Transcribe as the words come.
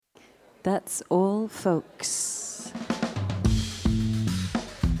That's all, folks.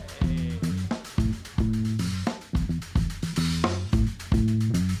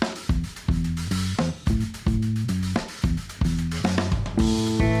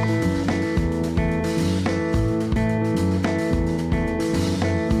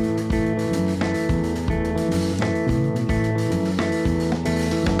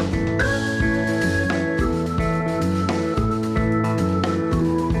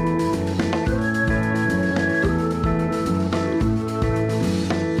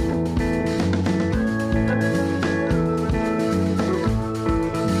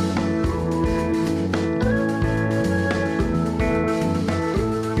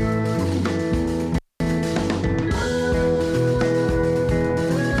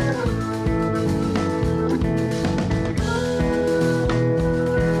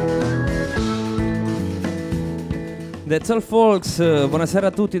 That's all folks, buonasera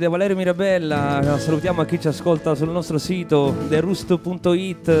a tutti da Valerio Mirabella, salutiamo a chi ci ascolta sul nostro sito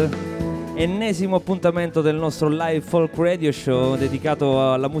theroost.it, ennesimo appuntamento del nostro live folk radio show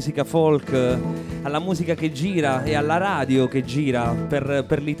dedicato alla musica folk, alla musica che gira e alla radio che gira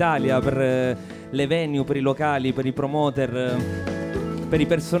per l'Italia, per le venue, per i locali, per i promoter, per i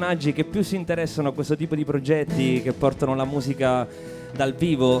personaggi che più si interessano a questo tipo di progetti che portano la musica dal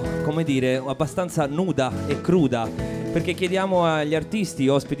vivo, come dire, abbastanza nuda e cruda, perché chiediamo agli artisti,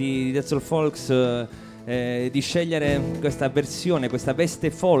 ospiti di That's All Folks, di scegliere questa versione, questa veste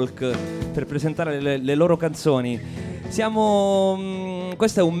folk per presentare le loro canzoni.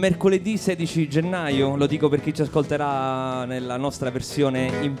 Questo è un mercoledì 16 gennaio, lo dico per chi ci ascolterà nella nostra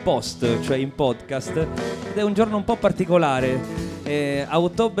versione in post, cioè in podcast, ed è un giorno un po' particolare. A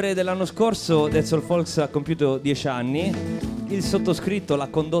ottobre dell'anno scorso That's All Folks ha compiuto 10 anni. Il sottoscritto l'ha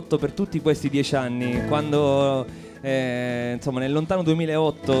condotto per tutti questi 10 anni, quando insomma nel lontano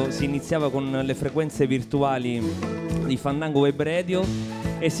 2008 si iniziava con le frequenze virtuali di Fandango Web Radio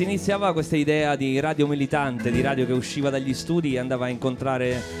e si iniziava questa idea di radio militante, di radio che usciva dagli studi e andava a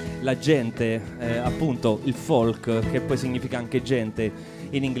incontrare la gente, appunto il folk, che poi significa anche gente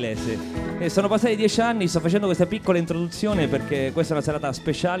in inglese. E sono passati 10 anni, sto facendo questa piccola introduzione perché questa è una serata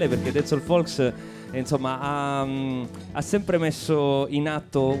speciale, perché That's All Folks insomma ha sempre messo in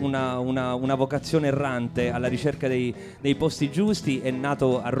atto una vocazione errante alla ricerca dei posti giusti. È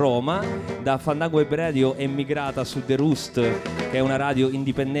nato a Roma, da Fandango Web Radio è migrata su The Roost, che è una radio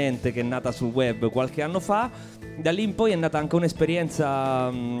indipendente che è nata sul web qualche anno fa. Da lì in poi è nata anche un'esperienza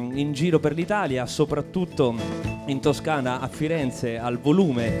in giro per l'Italia, soprattutto in Toscana, a Firenze, al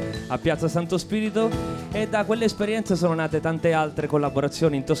Volume, a Piazza Santo Spirito, e da quell'esperienza sono nate tante altre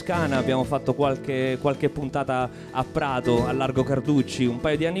collaborazioni in Toscana. Abbiamo fatto qualche puntata a Prato, a Largo Carducci, un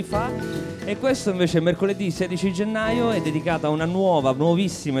paio di anni fa, e questo invece mercoledì 16 gennaio è dedicato a una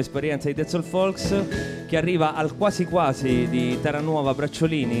nuovissima esperienza di That's All Folks che arriva al Quasi Quasi di Terranuova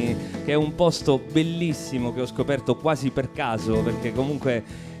Bracciolini, che è un posto bellissimo che ho scoperto quasi per caso, perché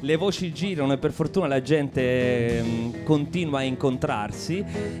comunque le voci girano e per fortuna la gente continua a incontrarsi,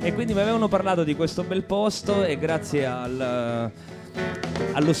 e quindi mi avevano parlato di questo bel posto, e grazie allo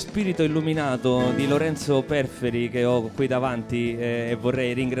spirito illuminato di Lorenzo Perferi, che ho qui davanti, e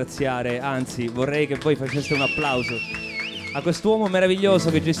vorrei ringraziare, anzi vorrei che voi faceste un applauso a quest'uomo meraviglioso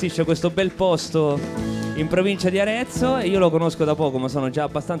che gestisce questo bel posto in provincia di Arezzo. E io lo conosco da poco, ma sono già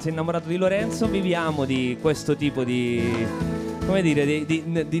abbastanza innamorato di Lorenzo. Viviamo di questo tipo di, come dire,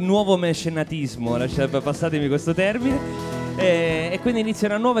 di nuovo mecenatismo, passatemi questo termine. E quindi inizia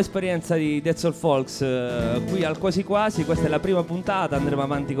una nuova esperienza di That's All Folks qui al Quasi Quasi. Questa è la prima puntata, andremo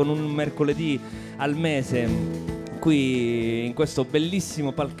avanti con un mercoledì al mese qui in questo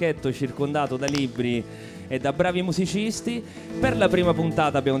bellissimo palchetto circondato da libri e da bravi musicisti. Per la prima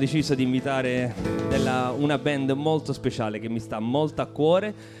puntata abbiamo deciso di invitare una band molto speciale che mi sta molto a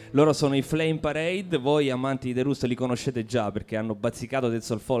cuore. Loro sono i Flame Parade. Voi amanti di The Roost li conoscete già perché hanno bazzicato That's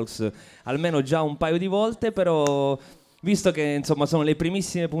All Folks almeno già un paio di volte, però visto che insomma sono le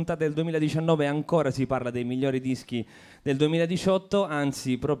primissime puntate del 2019 e ancora si parla dei migliori dischi del 2018,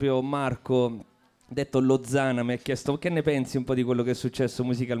 anzi proprio Marco, detto Lozana, mi ha chiesto: che ne pensi un po' di quello che è successo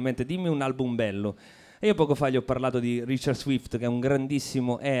musicalmente, dimmi un album bello. E io poco fa gli ho parlato di Richard Swift, che è un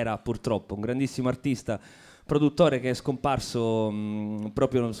grandissimo, era purtroppo un grandissimo artista, produttore, che è scomparso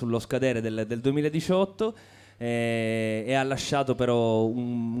proprio sullo scadere del 2018, e ha lasciato però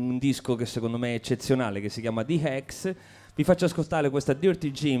un disco che secondo me è eccezionale, che si chiama The Hex. Vi faccio ascoltare questa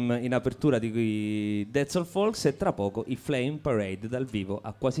Dirty Jim in apertura di That's All Folks, e tra poco i Flame Parade dal vivo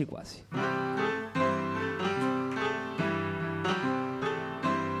a Quasi Quasi.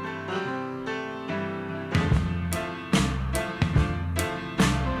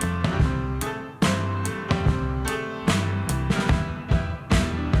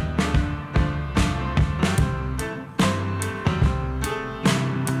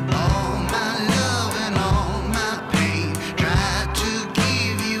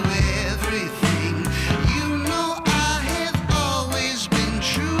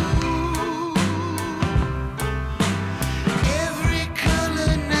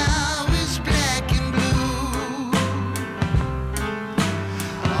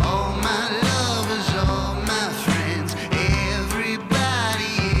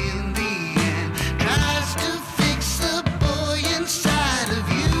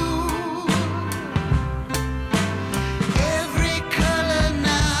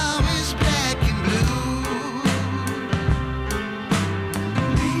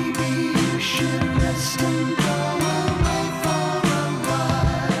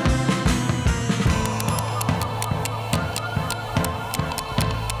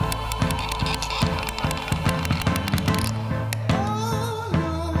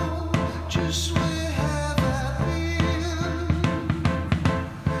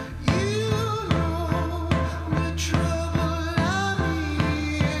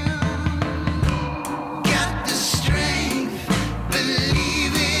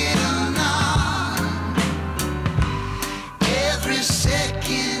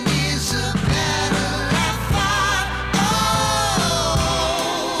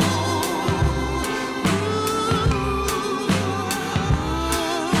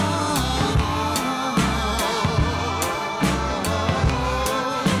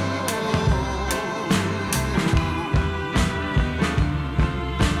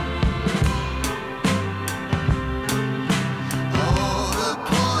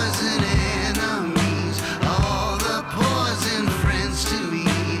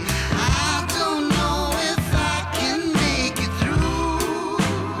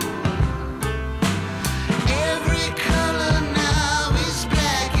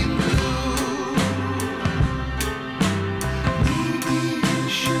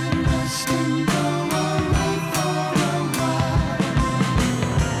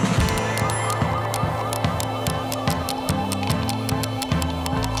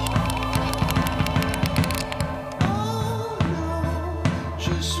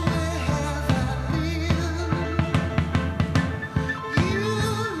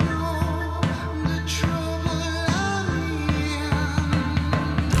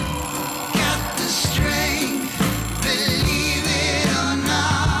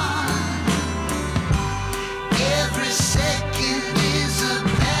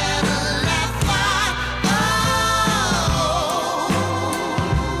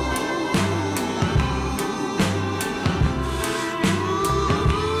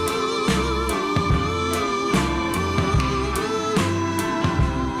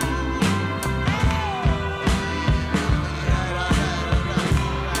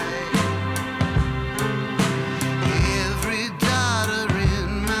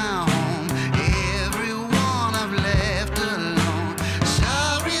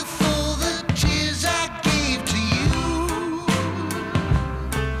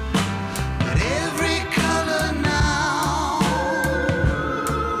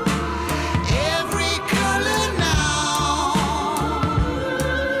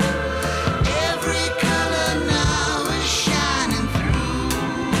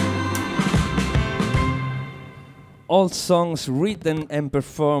 All Songs Written and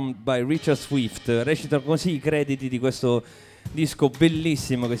Performed by Richard Swift. Recitano così i crediti di questo disco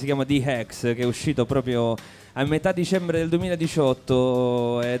bellissimo che si chiama The Hex, che è uscito proprio a metà dicembre del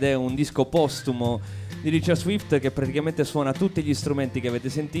 2018 ed è un disco postumo di Richard Swift che praticamente suona tutti gli strumenti che avete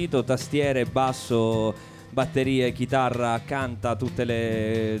sentito: tastiere, basso, batterie, chitarra, canta tutte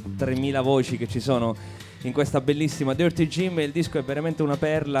le 3000 voci che ci sono in questa bellissima Dirty Jim. Il disco è veramente una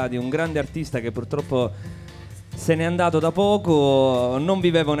perla di un grande artista che purtroppo se n'è andato da poco, non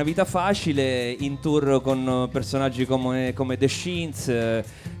viveva una vita facile, in tour con personaggi come The Sheens,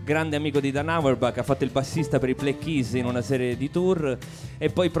 grande amico di Dan Auerbach, ha fatto il bassista per i Black Keys in una serie di tour e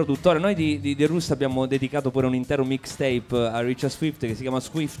poi produttore. Noi di The Roost abbiamo dedicato pure un intero mixtape a Richard Swift che si chiama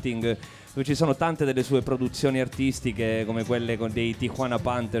Swifting, dove ci sono tante delle sue produzioni artistiche come quelle dei Tijuana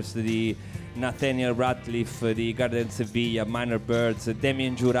Panthers, di Nathaniel Ratcliffe, di Garden Sevilla, Minor Birds,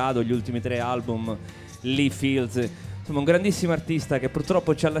 Damien Giurado, gli ultimi 3 album, Lee Fields, insomma un grandissimo artista che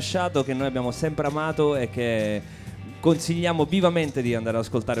purtroppo ci ha lasciato, che noi abbiamo sempre amato e che consigliamo vivamente di andare ad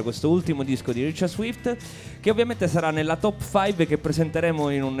ascoltare questo ultimo disco di Richard Swift, che ovviamente sarà nella top 5 che presenteremo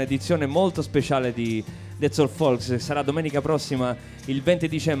in un'edizione molto speciale di That's All Folks. Sarà domenica prossima, il 20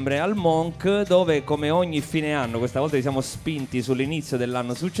 dicembre al Monk, dove come ogni fine anno, questa volta ci siamo spinti sull'inizio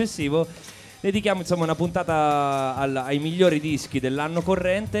dell'anno successivo, dedichiamo insomma una puntata ai migliori dischi dell'anno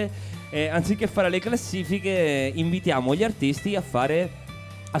corrente. Anziché fare le classifiche, invitiamo gli artisti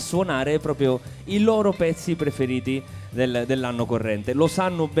a suonare proprio i loro pezzi preferiti dell'anno corrente. Lo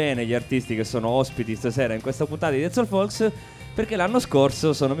sanno bene gli artisti che sono ospiti stasera in questa puntata di That's All Folks, perché l'anno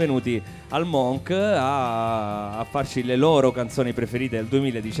scorso sono venuti al Monk a farci le loro canzoni preferite del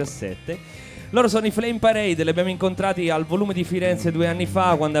 2017. Loro sono i Flame Parade, li abbiamo incontrati al Volume di Firenze 2 anni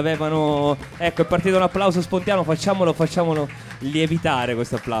fa, quando avevano... Ecco, è partito un applauso spontaneo, facciamolo lievitare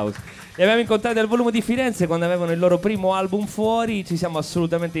questo applauso. Li abbiamo incontrati al Volume di Firenze quando avevano il loro primo album fuori. Ci siamo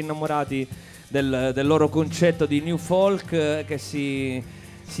assolutamente innamorati del loro concetto di new folk, che si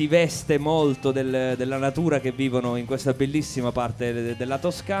veste molto della natura che vivono in questa bellissima parte della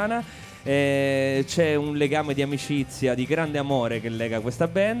Toscana. C'è un legame di amicizia, di grande amore che lega questa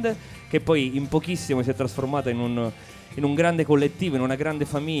band, che poi in pochissimo si è trasformata in un grande collettivo, in una grande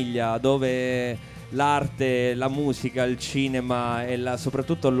famiglia, dove l'arte, la musica, il cinema e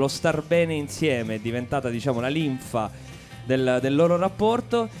soprattutto lo star bene insieme è diventata, diciamo, la linfa del loro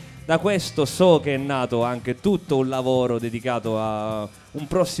rapporto. Da questo so che è nato anche tutto un lavoro dedicato a un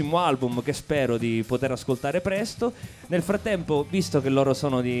prossimo album che spero di poter ascoltare presto. Nel frattempo, visto che loro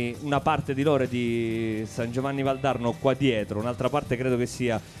sono una parte di loro è di San Giovanni Valdarno qua dietro, un'altra parte credo che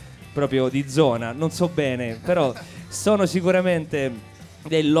sia proprio di zona, non so bene, però sono sicuramente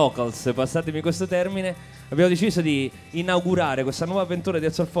dei locals, passatemi questo termine. Abbiamo deciso di inaugurare questa nuova avventura di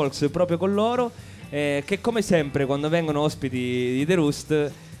That's All Folks proprio con loro, che come sempre quando vengono ospiti di The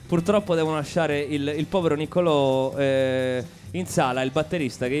Roost purtroppo devono lasciare il povero Niccolò in sala, il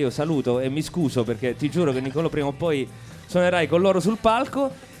batterista, che io saluto e mi scuso perché ti giuro che Niccolò prima o poi suonerai con loro sul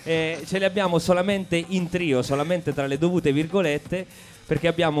palco. Ce li abbiamo solamente in trio, solamente tra le dovute virgolette, perché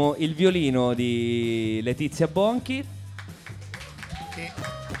abbiamo il violino di Letizia Bonchi,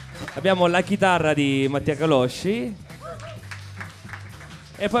 abbiamo la chitarra di Mattia Calosci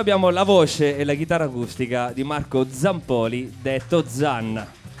e poi abbiamo la voce e la chitarra acustica di Marco Zampoli, detto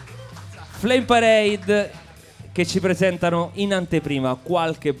Zanna. Flame Parade, che ci presentano in anteprima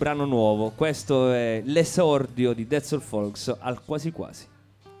qualche brano nuovo. Questo è l'esordio di That's All Folks al Quasi Quasi.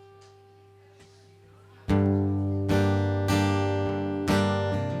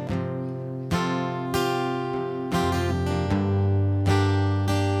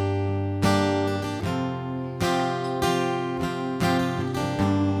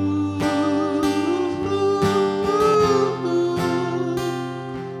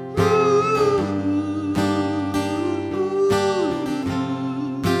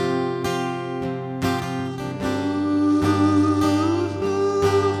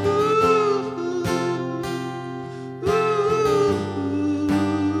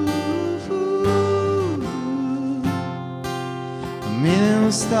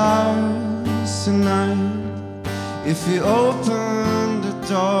 Stars tonight. If you open the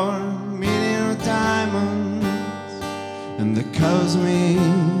door, million diamonds in the cosmic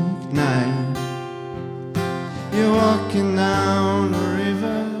night. You're walking down the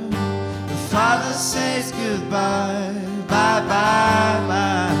river. The father says goodbye, bye, bye,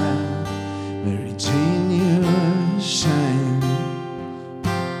 bye. Mary Jane, you shine.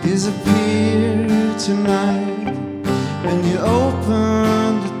 Disappear tonight. When you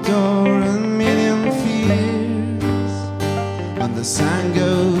open the door, a million fears. When the sun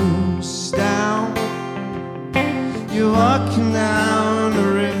goes down,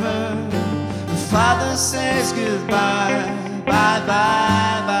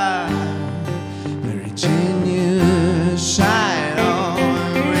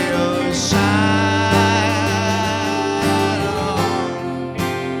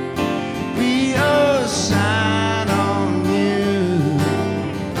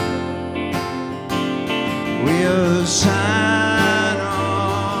 shine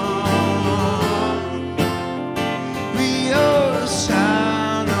on. We all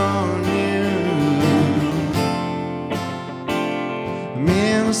shine on you.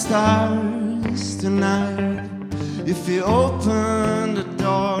 Million stars tonight. If you open the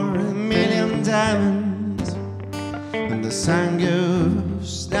door, a million diamonds. When the sun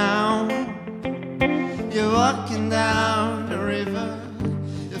goes down, you're walking down the river.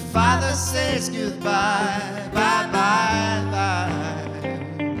 Your father says goodbye, bye, bye, bye.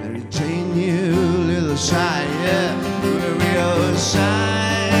 Mary Jane, you little shy, yeah, where we all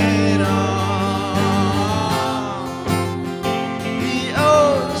shine on. We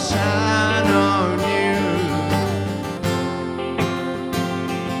all shine on you.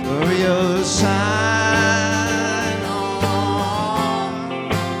 We all shine on.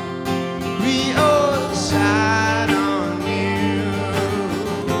 We all shine on you.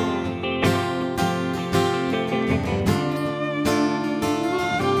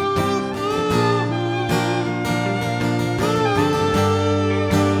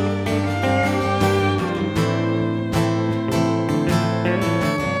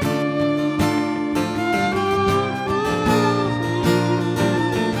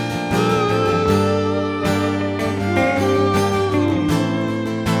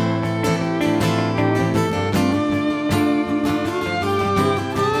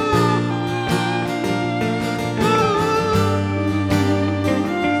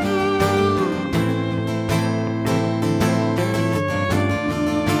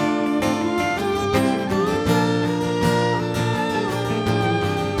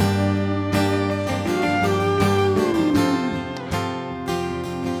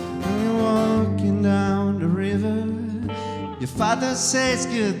 Your father says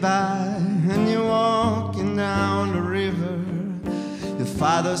goodbye, and you're walking down the river. Your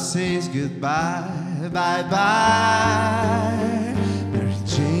father says goodbye, bye bye. Mary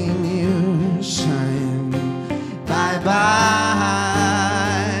Jane, you shine, bye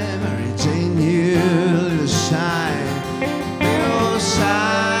bye. Mary Jane, you shine, you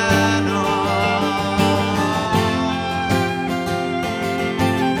shine on.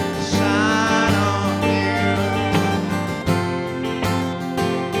 Shine on you.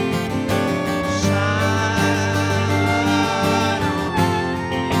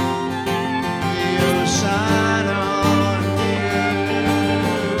 Shine on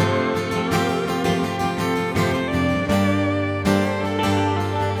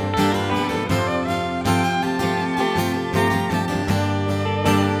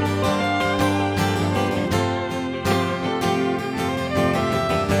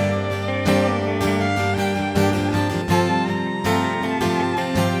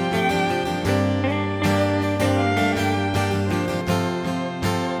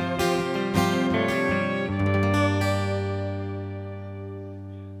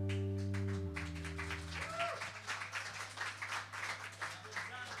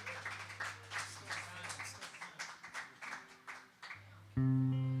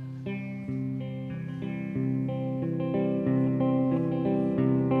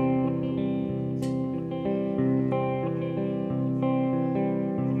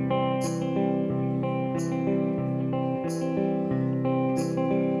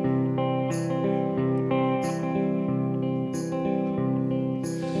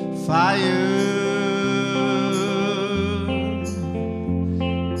Fire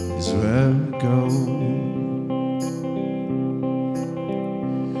is where I go.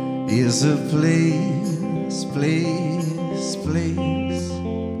 Is a place, place, place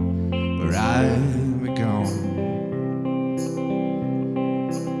where I'm gone.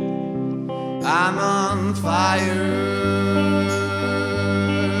 I'm on fire.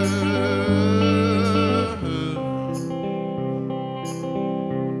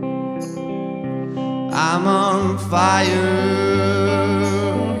 I'm on fire.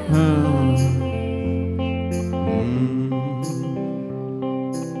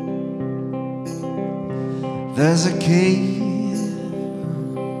 There's a cave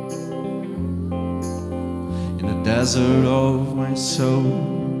in the desert of my soul,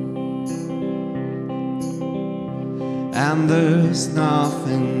 and there's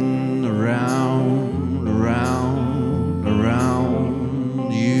nothing around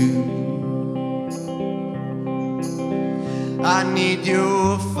you. I need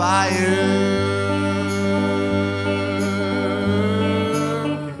your fire.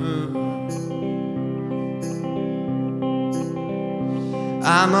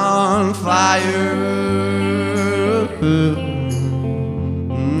 I'm on fire.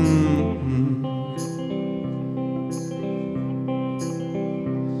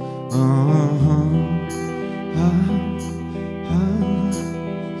 Uh-huh.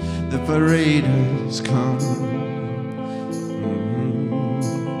 paraders come.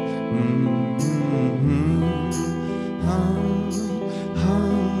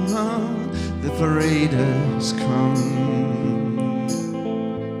 The paraders come.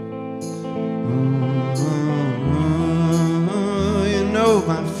 You know,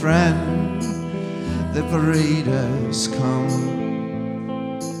 my friend, the paraders come.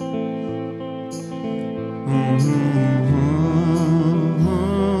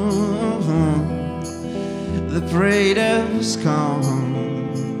 The paraders come.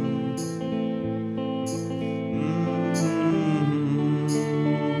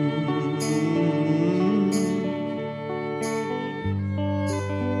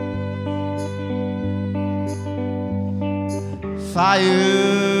 Fire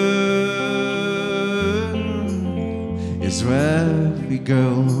is where we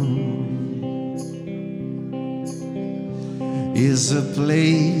go. Is a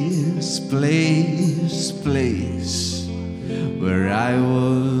place, place, place where I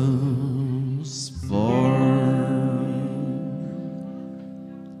was born.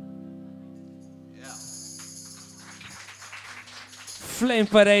 Flame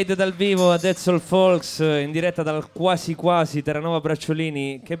Parade dal vivo a Dead Soul Folks in diretta dal Quasi Quasi Terranova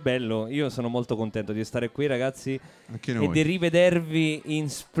Bracciolini. Che bello, io sono molto contento di stare qui, ragazzi, Anche e noi. di rivedervi in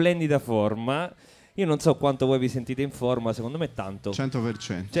splendida forma. Io non so quanto voi vi sentite in forma, secondo me tanto.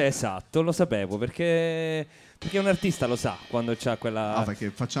 100%. Cioè, esatto, lo sapevo, perché un artista lo sa quando c'ha quella... Ah,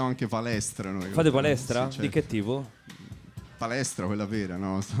 perché facciamo anche palestra noi. Fate palestra? Sì, certo. Di che tipo? Palestra, quella vera,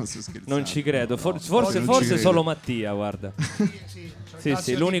 no? Sto scherzando. Non ci credo, No, forse non ci credo. solo Mattia, guarda. Sì,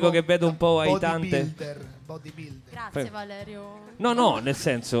 Sì, l'unico che vedo un po' aitante. Bodybuilder. Grazie Valerio. No, nel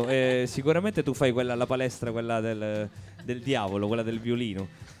senso, sicuramente tu fai quella, la palestra, quella del diavolo, quella del violino.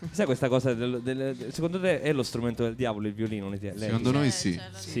 Sai questa cosa, secondo te è lo strumento del diavolo il violino? Lei? Secondo noi sì.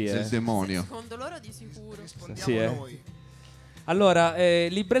 Sì, Del demonio. Secondo loro di sicuro. Sì, Allora,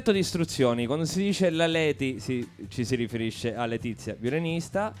 libretto di istruzioni, quando si dice la Leti ci si riferisce a Letizia,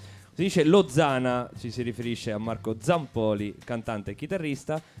 violinista. Si dice Lozana, ci si riferisce a Marco Zampoli, cantante e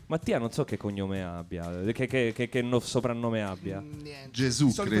chitarrista. Mattia non so che cognome abbia, che soprannome abbia. Niente. Gesù,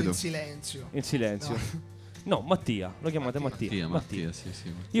 Di solito credo. in silenzio. In silenzio. No, Mattia, lo chiamate Mattia. Mattia, sì.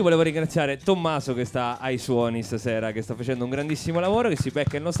 Io volevo ringraziare Tommaso che sta ai suoni stasera, che sta facendo un grandissimo lavoro, che si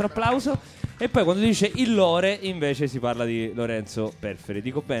becca il nostro applauso. E poi quando dice il Lore invece si parla di Lorenzo Perferi,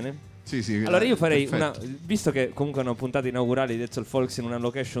 dico bene? Sì. Allora io farei perfetto. visto che comunque è una puntata inaugurale di Dead Soul Folks in una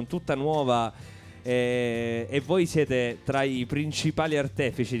location tutta nuova, e voi siete tra i principali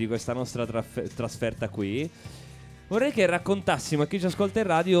artefici di questa nostra trasferta qui, vorrei che raccontassimo a chi ci ascolta in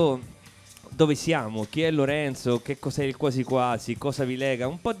radio dove siamo, chi è Lorenzo, che cos'è il Quasi Quasi, cosa vi lega,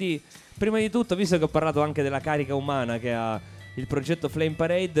 un po' di... Prima di tutto, visto che ho parlato anche della carica umana che ha il progetto Flame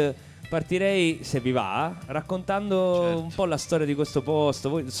Parade, partirei, se vi va, raccontando un po' la storia di questo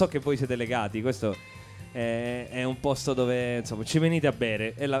posto. So che voi siete legati, questo è un posto dove insomma ci venite a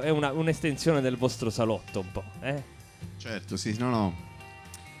bere, è un'estensione del vostro salotto un po', Certo, sì, no.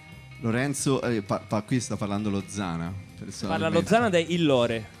 Lorenzo, qui sta parlando Lozana. Parla Lozana del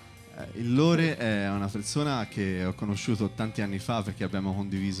Lore. Il Lore è una persona che ho conosciuto tanti anni fa perché abbiamo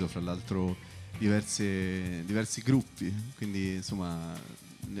condiviso fra l'altro diversi gruppi, quindi insomma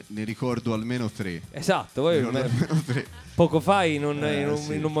ne ricordo almeno 3. Esatto, voi almeno 3. poco fa in un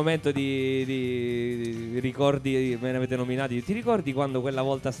Sì. momento di ricordi me ne avete nominati. Ti ricordi quando quella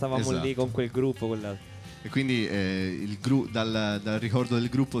volta stavamo lì con quel gruppo? E quindi dal ricordo del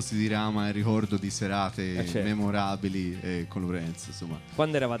gruppo si dirama il ricordo di serate certo. memorabili con Lorenzo, insomma.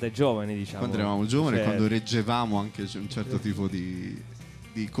 Quando eravate giovani, diciamo. Quando eravamo giovani, Certo. quando reggevamo anche un certo tipo di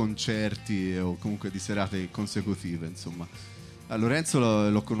concerti o comunque di serate consecutive, insomma. Lorenzo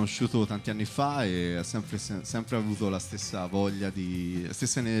l'ho conosciuto tanti anni fa e ha sempre avuto la stessa voglia, la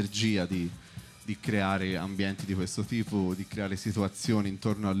stessa energia di creare ambienti di questo tipo, di creare situazioni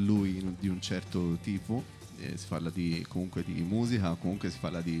intorno a lui di un certo tipo. Si parla comunque di musica, comunque si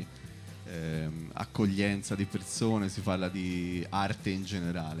parla di accoglienza di persone, si parla di arte in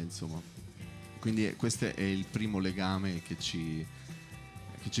generale, insomma. Quindi questo è il primo legame che ci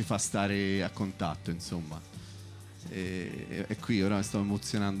fa stare a contatto, insomma. E qui ora mi sto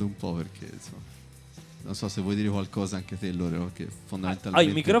emozionando un po' perché insomma, non so se vuoi dire qualcosa anche te, Loro, che fondamentalmente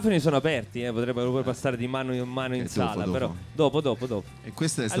i microfoni sono aperti, potrebbero pure passare di mano in mano in sala, dopo. però dopo. E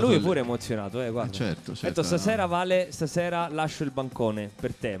questo è A stato lui è pure emozionato, guarda. certo. Ha detto stasera lascio il bancone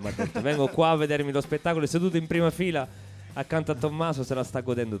per te, mi ha detto. Vengo qua a vedermi lo spettacolo, è seduto in prima fila accanto a Tommaso, se la sta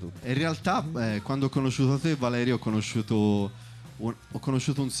godendo tutta. In realtà quando ho conosciuto te, Valerio, ho conosciuto ho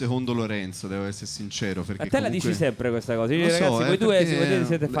conosciuto un secondo Lorenzo, devo essere sincero. Perché A te la comunque... dici sempre questa cosa. Dici, Lo so, ragazzi, voi due perché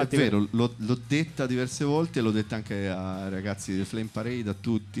siete fatti. È vero, l'ho detta diverse volte e l'ho detta anche ai ragazzi di Flame Parade, a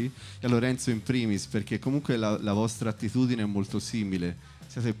tutti, e a Lorenzo in primis, perché comunque la vostra attitudine è molto simile.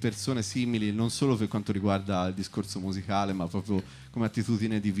 Siete persone simili non solo per quanto riguarda il discorso musicale, ma proprio come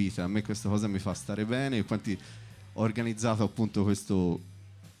attitudine di vita. A me questa cosa mi fa stare bene. Infatti ho organizzato appunto questo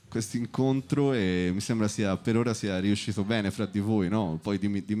incontro e mi sembra per ora sia riuscito bene fra di voi, no? Poi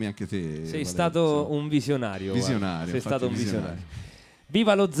dimmi anche te. Sei Valerio, stato insomma. un visionario. Visionario, Sei stato un visionario. visionario.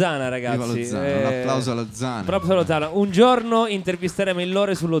 Viva Lozzana, ragazzi. Viva Lozzana, un applauso a Lozzana. Un applauso a Lozzana. Un giorno intervisteremo il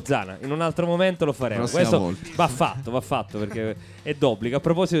Lore su Lozzana, in un altro momento lo faremo. Prossima Questo volta. va fatto perché è d'obbligo. A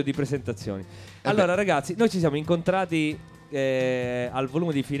proposito di presentazioni. Allora, ragazzi, noi ci siamo incontrati al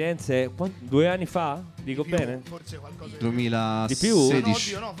volume di Firenze 2 anni fa? Dico Più, bene? forse qualcosa 2016. Di più? No,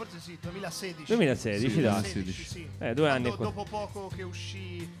 oddio, no, forse sì, 2016. 2016, Sì, dai. 2016, sì. 2 anni e Dopo poco che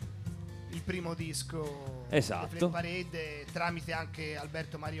uscì il primo disco, Esatto. Flame Parade, tramite anche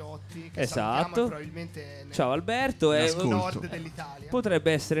Alberto Mariotti, che Esatto. salutiamo, e probabilmente Ciao Alberto, nel ascolto. nord dell'Italia.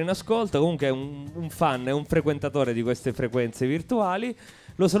 potrebbe essere in ascolto, comunque è un fan, è un frequentatore di queste frequenze virtuali.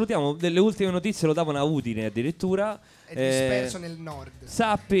 Lo salutiamo, delle ultime notizie lo davano a Udine addirittura. È disperso nel nord.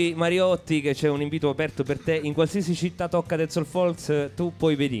 Sappi Mariotti che c'è un invito aperto per te, in qualsiasi città tocca Dead Soul Folks tu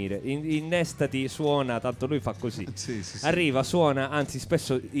puoi venire, innestati, suona, tanto lui fa così. Sì. Arriva, suona, anzi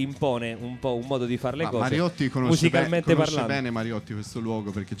spesso impone un po' un modo di fare le cose. Mariotti conosce musicalmente parlando. bene Mariotti questo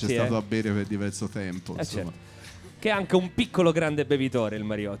luogo perché c'è Sì, stato a bere per diverso tempo. Insomma. Certo. Che è anche un piccolo grande bevitore il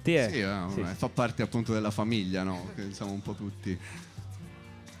Mariotti, Sì, fa parte appunto della famiglia, no? Che siamo un po' tutti.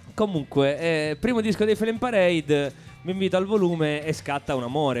 Comunque, primo disco dei Flame Parade, mi invito al volume e scatta un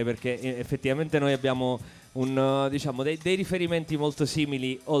amore perché effettivamente noi abbiamo diciamo dei riferimenti molto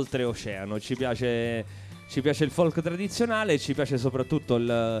simili oltreoceano. Ci piace il folk tradizionale, ci piace soprattutto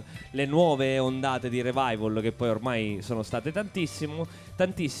le nuove ondate di revival che poi ormai sono state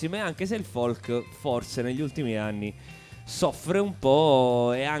tantissime, anche se il folk forse negli ultimi anni soffre un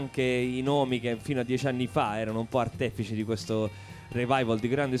po', e anche i nomi che fino a 10 anni fa erano un po' artefici di questo revival di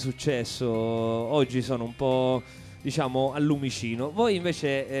grande successo oggi sono un po', diciamo, al lumicino. Voi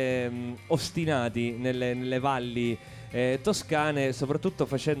invece ostinati nelle valli toscane, soprattutto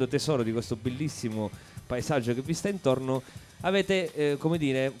facendo tesoro di questo bellissimo paesaggio che vi sta intorno, avete come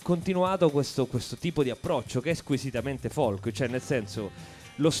dire continuato questo tipo di approccio che è squisitamente folk, cioè nel senso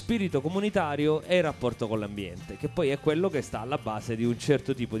lo spirito comunitario e il rapporto con l'ambiente, che poi è quello che sta alla base di un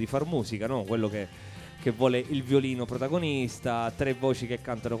certo tipo di far musica, no? Quello che vuole il violino protagonista, 3 voci che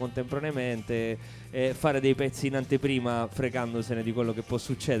cantano contemporaneamente, fare dei pezzi in anteprima fregandosene di quello che può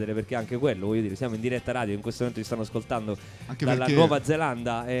succedere, perché anche quello, voglio dire, siamo in diretta radio, in questo momento ci stanno ascoltando Anche dalla perché- Nuova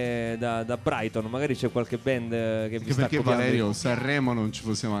Zelanda e da Brighton, magari c'è qualche band che vi Anche sta perché copiando. Valerio, Sanremo non ci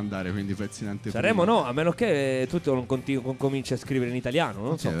possiamo andare, quindi pezzi in anteprima. Saremo no, a meno che tu non cominci a scrivere in italiano,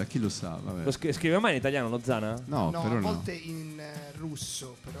 non so. Chi lo sa, vabbè. Scrive mai in italiano lo Zana? No, No, però a no. volte in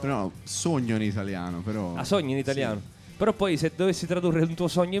russo, però. Però no, sogno in italiano, però... Ah, sogni in italiano. Però poi se dovessi tradurre un tuo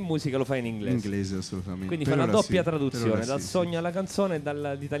sogno in musica lo fai in inglese. Inglese assolutamente. Quindi Per fa una ora doppia sì, per traduzione, ora dal sì, sogno sì. alla canzone e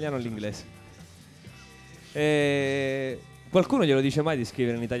dall'italiano all'inglese. Qualcuno glielo dice mai di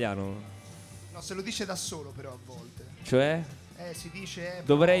scrivere in italiano? No, se lo dice da solo però a volte. Cioè? Si dice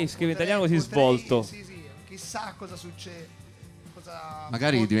dovrei però scrivere in potrei- italiano così potrei- svolto. Sì, chissà cosa succede.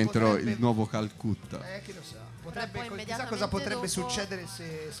 Magari diventerò potrebbe- il nuovo Calcutta. Chi lo sa. Poi Chissà cosa immediatamente potrebbe dopo succedere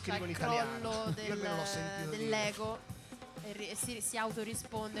se scrivo in il italiano. crollo Io almeno l'ho sentito dire. dell'ego e si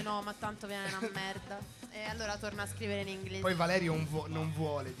autorisponde no, ma tanto viene una merda. E allora torna a scrivere in inglese. Poi Valerio non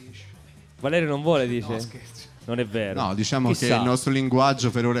vuole, dice. Valerio non vuole, dice? No, scherzo. Non è vero. No, diciamo Chissà. che il nostro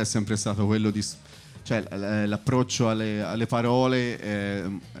linguaggio per ora è sempre stato quello di... Cioè l'approccio alle parole è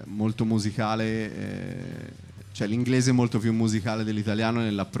molto musicale, cioè l'inglese è molto più musicale dell'italiano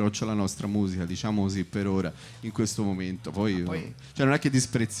nell'approccio alla nostra musica, diciamo così per ora, in questo momento. Poi cioè non è che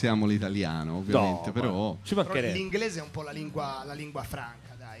disprezziamo l'italiano, ovviamente, No, però... Ci Però mancherebbe. l'inglese è un po' la lingua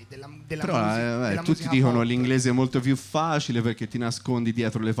franca, dai, della Però musica. Della tutti musica dicono pop. l'inglese è molto più facile perché ti nascondi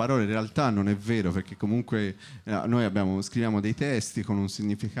dietro le parole, in realtà non è vero, perché comunque noi scriviamo dei testi con un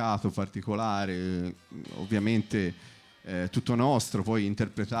significato particolare, ovviamente tutto nostro, poi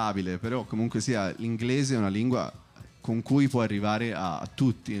interpretabile, però comunque sia l'inglese è una lingua con cui può arrivare a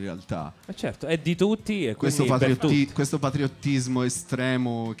tutti in realtà. Certo, è di tutti e Questo, quindi per tutti. questo patriottismo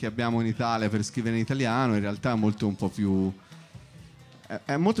estremo che abbiamo in Italia per scrivere in italiano in realtà è molto un po' più...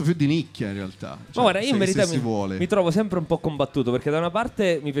 È molto più di nicchia in realtà. Ma guarda, io in verità si vuole. mi trovo sempre un po' combattuto, perché da una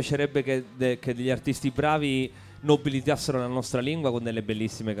parte mi piacerebbe che degli artisti bravi nobilitassero la nostra lingua con delle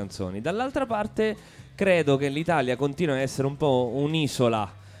bellissime canzoni. Dall'altra parte credo che l'Italia continui a essere un po'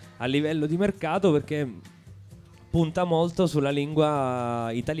 un'isola a livello di mercato, perché punta molto sulla lingua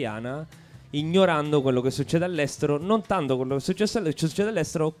italiana, ignorando quello che succede all'estero, non tanto quello che succede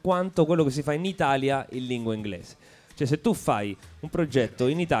all'estero quanto quello che si fa in Italia in lingua inglese. Cioè, se tu fai un progetto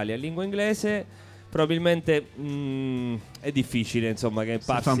in Italia in lingua inglese, probabilmente è difficile, insomma, che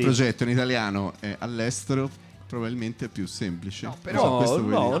passi. Se fa un progetto in italiano all'estero, probabilmente è più semplice. No,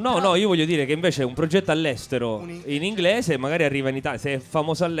 però- No, io voglio dire che invece un progetto all'estero in inglese magari arriva in Italia. Se è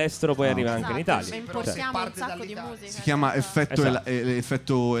famoso all'estero, poi arriva anche in Esatto, Italia. ma Però se importiamo un parte sacco di dall'Italia. musica. Si chiama effetto, Esatto.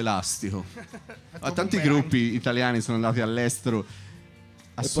 effetto elastico. Tanti boomerang. gruppi italiani sono andati all'estero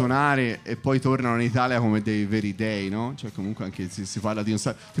a suonare e poi tornano in Italia come dei veri dei, no? Cioè comunque anche si parla di un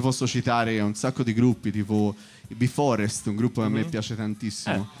sacco. Ti posso citare un sacco di gruppi, tipo i B-Forest, un gruppo che a me piace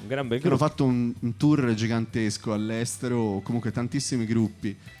tantissimo. Un gran bel Che hanno gruppo. fatto un tour gigantesco all'estero, comunque tantissimi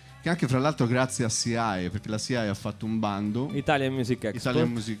gruppi. Che anche fra l'altro grazie a SIAE, perché la SIAE ha fatto un bando, Italian Music Export. Italian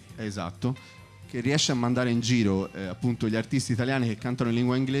Music, esatto, che riesce a mandare in giro appunto gli artisti italiani che cantano in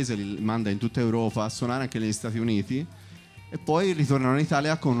lingua inglese, li manda in tutta Europa a suonare anche negli Stati Uniti e poi ritornano in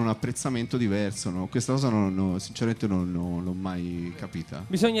Italia con un apprezzamento diverso, no? Questa cosa sinceramente non l'ho mai capita.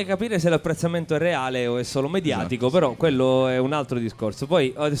 Bisogna capire se l'apprezzamento è reale o è solo mediatico, Esatto, però sì. quello è un altro discorso.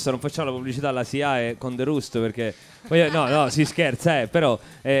 Poi adesso non facciamo la pubblicità alla SIAE con The Roost, perché no, si scherza, però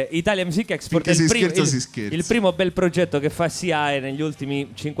Italia Music Export è Finché il si primo, scherza, si scherza. il primo bel progetto che fa SIAE negli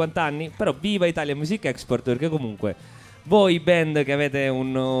ultimi 50 anni. Però viva Italia Music Export, perché comunque voi band che avete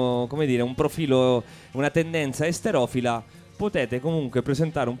un profilo, una tendenza esterofila, potete comunque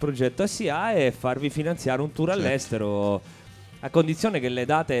presentare un progetto a SIAE e farvi finanziare un tour Certo. all'estero, a condizione che le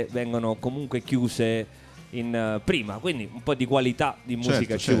date vengano comunque chiuse in prima, quindi un po' di qualità di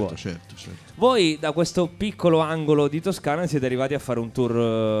musica ci vuole. certo. Voi da questo piccolo angolo di Toscana siete arrivati a fare un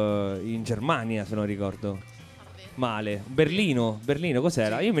tour in Germania, se non ricordo male. Berlino,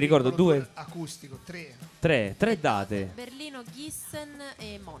 cos'era? Sì, Io mi ricordo piccolo due, tour acustico, 3. tre date. Berlino, Gießen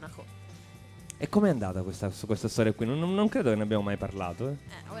e Monaco. E com'è andata questa storia qui? Non credo che ne abbiamo mai parlato.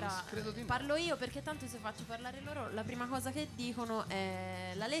 Ora Credo di no. parlo io, perché tanto se faccio parlare loro, la prima cosa che dicono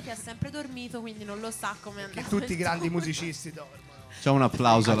è: la Leti ha sempre dormito, quindi non lo sa come è Che andato. tutti i il grandi tour. musicisti dormono. Facciamo un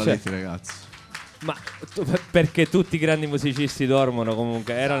applauso alla certo. Leti, ragazzi. Ma perché tutti i grandi musicisti dormono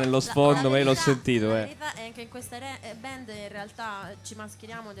comunque? Era nello sfondo, ma io l'ho sentito. La verità è che in questa band in realtà ci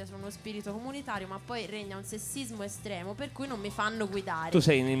mascheriamo dietro uno spirito comunitario, ma poi regna un sessismo estremo, per cui non mi fanno guidare. Tu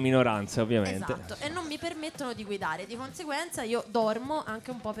sei in minoranza, ovviamente. Esatto, e non mi permettono di guidare, di conseguenza io dormo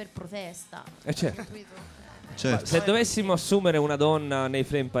anche un po' per protesta. Certo. Capito? Certo. Se dovessimo assumere una donna nei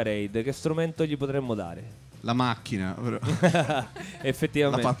Flame Parade, che strumento gli potremmo dare? La macchina, però. La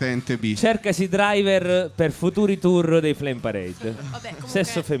Effettivamente. patente B. Cercasi driver per futuri tour dei Flame Parade. Vabbè, comunque,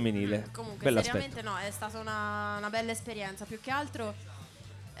 Sesso femminile. Comunque, Bell'aspetto. seriamente no, è stata una bella esperienza. Più che altro,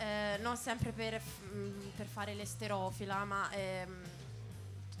 non sempre per fare l'esterofila, ma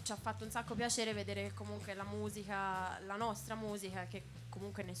ci ha fatto un sacco piacere vedere che comunque la musica, la nostra musica, che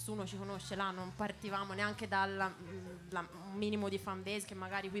comunque nessuno ci conosce là, non partivamo neanche dal un minimo di fanbase che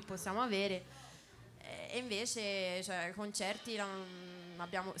magari qui possiamo avere. E invece, cioè, concerti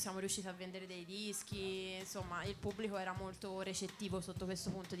siamo riusciti a vendere dei dischi, insomma, il pubblico era molto recettivo sotto questo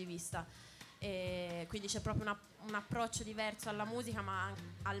punto di vista. E quindi c'è proprio un approccio diverso alla musica, ma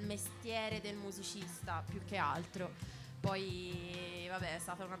al mestiere del musicista più che altro. Poi, vabbè, è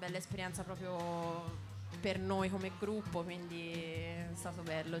stata una bella esperienza proprio per noi come gruppo, quindi è stato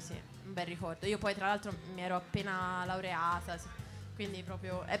bello, sì, un bel ricordo. Io poi tra l'altro mi ero appena laureata, sì, quindi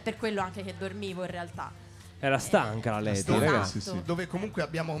proprio è per quello anche che dormivo in realtà. Era stanca la Leti, Esatto. ragazzi. Sì. Dove comunque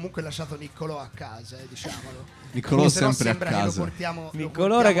abbiamo lasciato Niccolò a casa, diciamolo. Niccolò Perché sennò sempre a sembra che lo casa. portiamo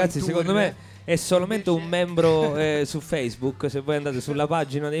Niccolò, ragazzi, in tour, secondo me è solamente un invece- membro su Facebook. Se voi andate sulla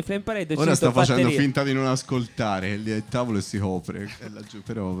pagina dei Flame Parade, Ora ci sta sono facendo batterie. finta di non ascoltare, è lì al tavolo e si copre. È laggiù,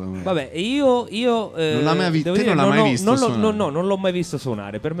 però Vabbè, io Non l'ha mai devo te dire, non l'hai mai visto non suonare? non l'ho mai visto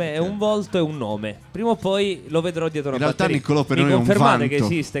suonare. Per me è un volto e un nome. Prima o poi lo vedrò dietro In una realtà batteria. Niccolò per Mi noi è un confermate che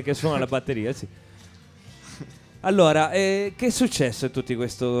vanto. esiste, che suona la batteria? Sì. Allora, che è successo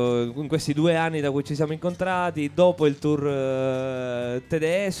in questi 2 anni da cui ci siamo incontrati? Dopo il tour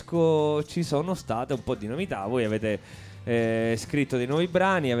tedesco ci sono state un po' di novità. Voi avete scritto dei nuovi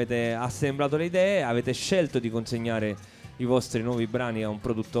brani, avete assemblato le idee, avete scelto di consegnare i vostri nuovi brani a un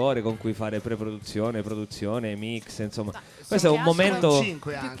produttore con cui fare pre-produzione, produzione, mix, insomma. Questo è un momento...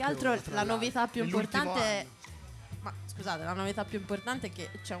 Cinque Più anche, che altro tra la l'altro, novità più nell'ultimo importante è... anno. Ma scusate, la novità più importante è che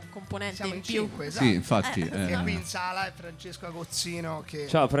c'è un componente Siamo in in più. 5, esatto. Sì, infatti. Che qui in sala è Francesco Agozzino che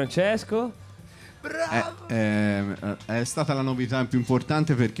Ciao Francesco. Bravo! È stata la novità più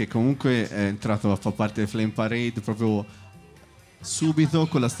importante perché comunque è entrato a far parte del Flame Parade proprio subito,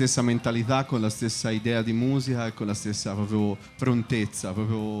 con la stessa mentalità, con la stessa idea di musica e con la stessa proprio prontezza,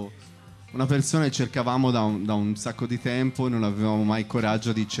 proprio una persona che cercavamo da un sacco di tempo e non avevamo mai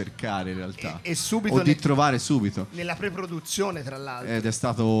coraggio di cercare in realtà, E subito o di trovare subito. nella preproduzione, tra l'altro. Ed è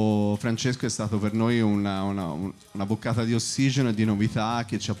stato, Francesco è stato per noi una boccata di ossigeno e di novità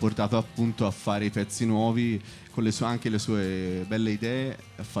che ci ha portato appunto a fare i pezzi nuovi con anche le sue belle idee,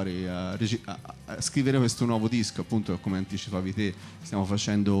 a scrivere questo nuovo disco, appunto come anticipavi te. Stiamo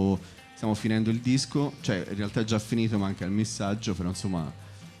finendo il disco, cioè in realtà è già finito, manca il missaggio, però insomma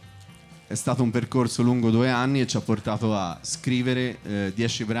è stato un percorso lungo 2 anni e ci ha portato a scrivere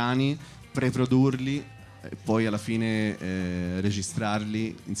 10 brani, preprodurli e poi alla fine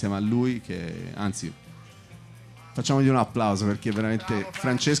registrarli insieme a lui, che anzi facciamogli un applauso perché veramente Bravo,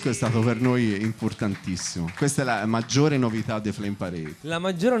 Francesco è stato per noi importantissimo. Questa è la maggiore novità dei Flame Parade. La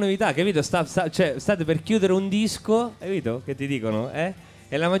maggiore novità, capito? Cioè, state per chiudere un disco, capito? Che ti dicono, eh?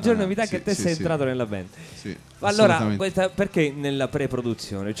 È la maggiore novità sì, che te sì, sei sì. entrato nella band. Sì, Allora, assolutamente. perché nella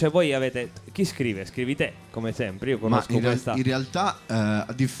pre-produzione? Cioè voi avete... Chi scrive? Scrivi te, come sempre. Io Ma conosco questa... in realtà,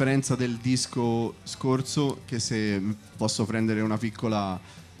 a differenza del disco scorso, che se posso prendere una piccola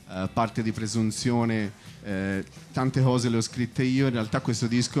parte di presunzione, tante cose le ho scritte io, in realtà questo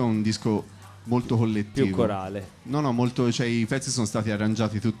disco è un disco molto collettivo. Più corale. No, molto, cioè i pezzi sono stati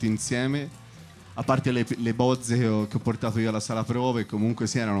arrangiati tutti insieme, a parte le bozze che ho portato io alla sala prove, comunque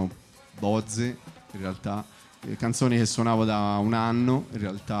sì, erano bozze in realtà, canzoni che suonavo da un anno, in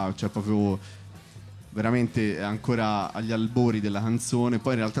realtà, cioè proprio veramente ancora agli albori della canzone.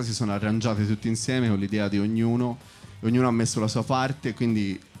 Poi in realtà si sono arrangiate tutti insieme con l'idea di ognuno, e ognuno ha messo la sua parte,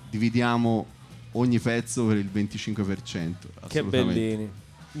 quindi dividiamo ogni pezzo per il 25%. Che bellini.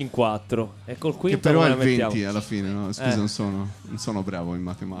 In 4. E col Che quinto però è come il la mettiamo? 20 alla fine, no? Scusa, non sono bravo in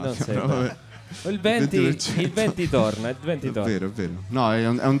Non matematica. sei però bravo. vabbè. Il 20, 20%. il 20 torna, il 20 È torna. vero, è vero. No, è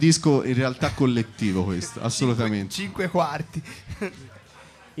un disco in realtà collettivo questo, assolutamente. 5 quarti.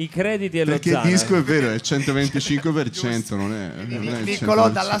 I crediti e lo Perché il Zana. disco è vero, è il 125%, non è il Niccolò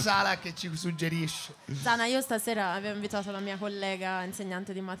 125%. dalla sala che ci suggerisce. Zana, io stasera avevo invitato la mia collega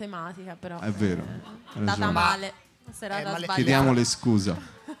insegnante di matematica, però È vero, hai andata ragione. male. Serata ma le- sbagliata. Chiediamole scusa.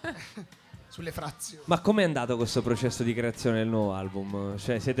 Sulle frazioni. Ma com'è andato questo processo di creazione del nuovo album?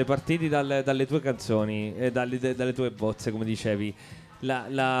 Cioè, siete partiti dalle tue canzoni e dalle tue bozze, come dicevi.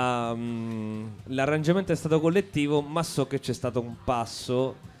 L'arrangiamento è stato collettivo, ma so che c'è stato un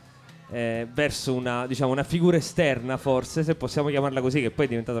passo verso una figura esterna, forse, se possiamo chiamarla così, che poi è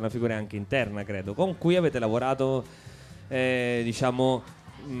diventata una figura anche interna, credo, con cui avete lavorato,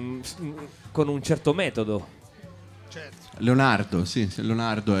 con un certo metodo. Certo. Leonardo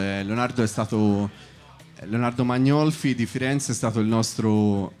è stato Leonardo Magnolfi di Firenze, è stato il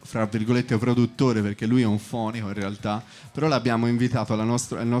nostro, fra virgolette, produttore, perché lui è un fonico in realtà, però l'abbiamo invitato al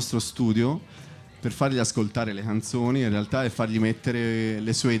nostro studio per fargli ascoltare le canzoni in realtà e fargli mettere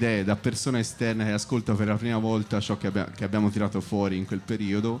le sue idee da persona esterna che ascolta per la prima volta ciò che abbiamo tirato fuori in quel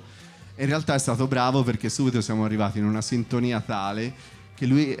periodo. E in realtà è stato bravo perché subito siamo arrivati in una sintonia tale che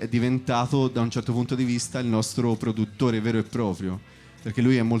lui è diventato da un certo punto di vista il nostro produttore vero e proprio, perché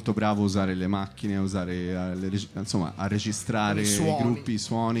lui è molto bravo a usare le macchine, a registrare i gruppi, i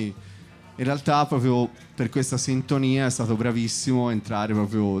suoni. In realtà proprio per questa sintonia è stato bravissimo a entrare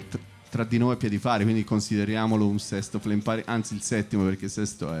proprio tra di noi a piedi pari, quindi consideriamolo un sesto Flame Parade, anzi il settimo, perché il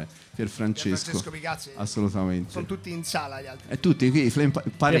sesto è Francesco Pigazzi. assolutamente. Sono tutti in sala gli altri. E tutti qui i Flame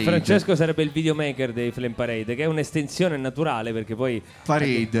Parade. E Francesco sarebbe il videomaker dei Flame Parade, che è un'estensione naturale, perché poi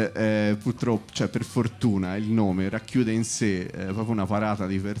Parade purtroppo, cioè per fortuna il nome racchiude in sé proprio una parata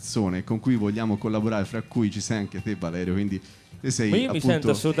di persone con cui vogliamo collaborare, fra cui ci sei anche te, Valerio, quindi te sei ma io mi appunto sento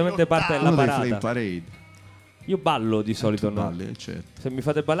assolutamente parte della uno dei Flame parata. Parade. Io ballo di solito, Tu no? balli, certo. Se mi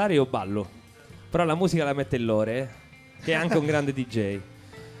fate ballare io ballo. Però la musica la mette Lore, che è anche un grande DJ.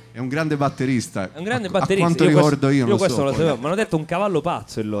 È un grande batterista. È un grande A batterista. quanto ricordo io non lo questo so. lo poi. sapevo. Mi hanno detto un cavallo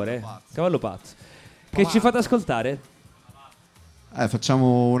pazzo il Lore. Cavallo pazzo. Che ci fate ascoltare?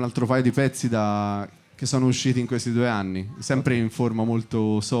 Facciamo un altro paio di pezzi che sono usciti in questi 2 anni, sempre in forma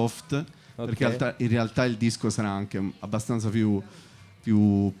molto soft, perché in realtà il disco sarà anche abbastanza più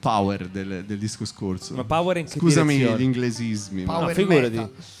power del disco scorso. Ma power in che Scusami direzione? gli inglesismi. Power No, figurati.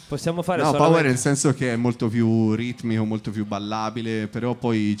 metal. Possiamo fare No, solamente... power nel senso che è molto più ritmico, molto più ballabile, però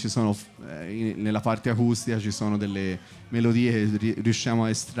poi ci sono nella parte acustica ci sono delle melodie che riusciamo a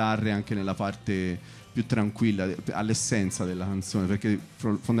estrarre anche nella parte più tranquilla, all'essenza della canzone, perché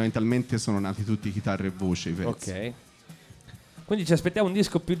fondamentalmente sono nati tutti chitarra e voce i pezzi. Ok. Quindi ci aspettiamo un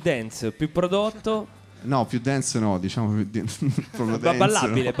disco più dance, più prodotto. No, più dance no, diciamo proprio dance,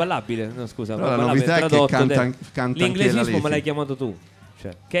 Ballabile, no. ballabile. No, scusa, Però la ballabile, novità è che tradotto, canta dance. anche la L'inglesismo Lefi. me l'hai chiamato tu.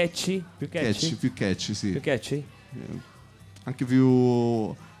 Cioè, catchy? Più catchy? Più catchy, sì. Più catchy? Anche più...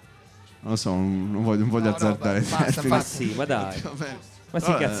 non lo so, non voglio azzardare termini. Ma sì, ma dai. Va bene. Ma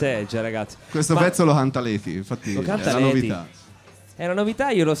si Vabbè, cazzeggia, ragazzi. Questo Ma pezzo lo canta Lefi, infatti lo canta è la Leti. novità. È una novità,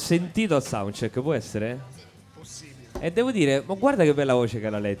 io l'ho sentito al soundcheck, può essere? Possibile. E devo dire, ma guarda che bella voce che ha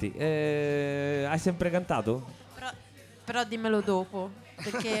la Leti. Hai sempre cantato? Però dimmelo dopo,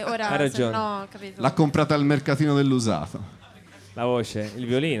 perché ora Hai ragione. se no, capito? L'ha comprata al mercatino dell'usato. La voce? Il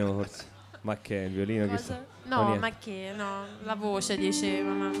violino forse? Ma che è il violino che Cosa? sa? No, niente. ma che? No, la voce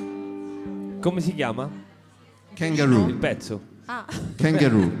diceva, ma... Come si chiama? Il Kangaroo. pezzo? Ah,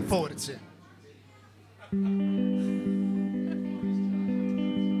 Kangaroo. Forse.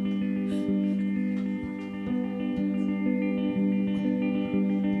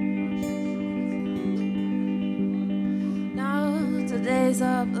 now today's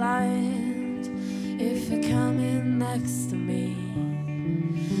are blind if you're coming next to me.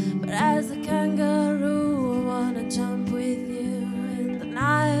 But as a kangaroo, I wanna jump with you in the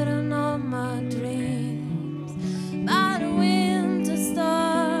night and all my dreams. By the winter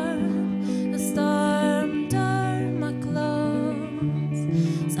storm, a storm tore my clothes.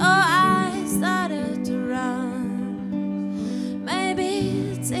 So I started to run.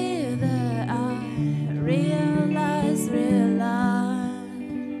 Maybe it's either I realize.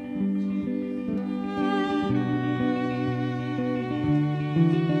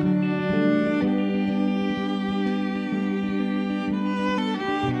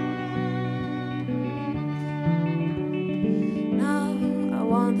 Now I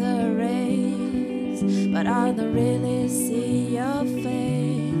want the race, but I don't really see your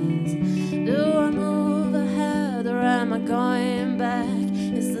face. Do I move ahead or am I going back?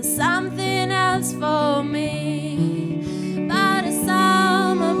 Is there something else for me? By the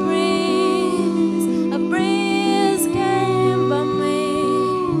summer breeze, a breeze came by me.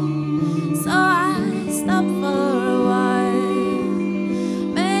 So I stopped for a while.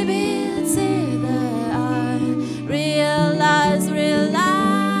 Maybe it's either I realize.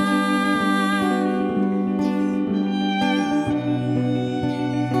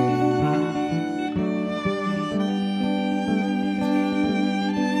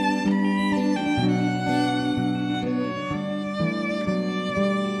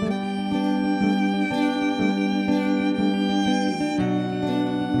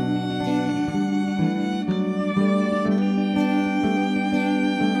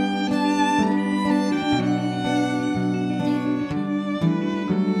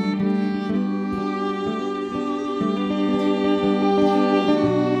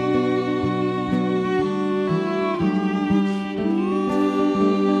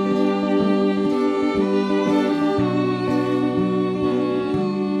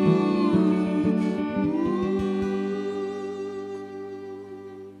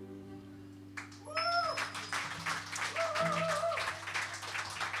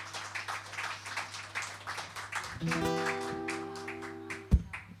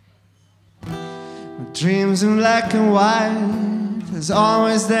 Dreams in black and white, as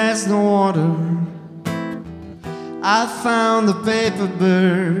always there's no water. I found the paper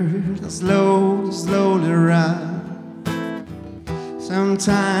bird that slowly run.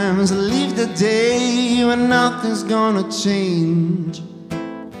 Sometimes I leave the day when nothing's gonna change.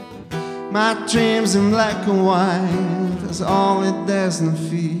 My dreams in black and white, that's all it there's no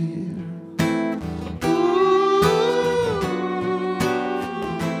fear.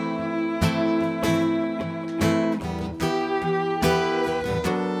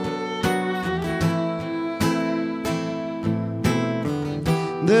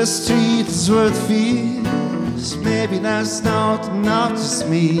 The street is worth fears, maybe that's not to notice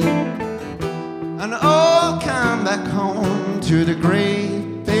me. And I'll come back home to the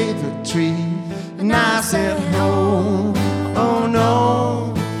great paper tree. And I said, no, oh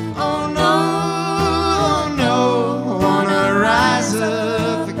no, oh no, oh no, I wanna rise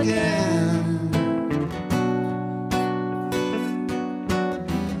up again.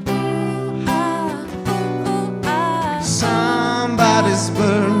 Somebody's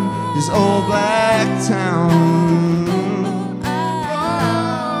burned this old black town.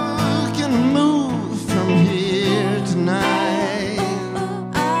 Oh, can move from here tonight.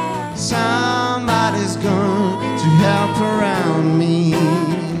 Somebody's gone to help around me.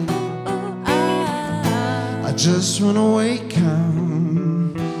 I just wanna wake up.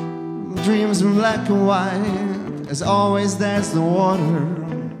 Dreams in black and white, as always there's the water.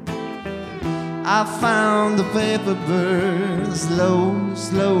 I found the paper burn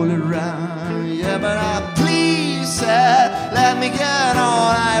slowly round. Yeah, but please said, let me get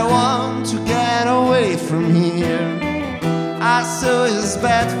on. I want to get away from here. I saw his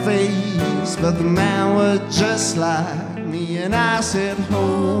bad face, but the man was just like me. And I said,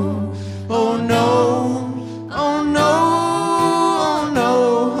 oh, oh no, oh no, oh no.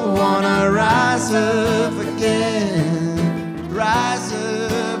 I wanna rise up again, rise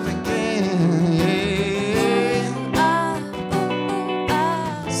up again. Yeah.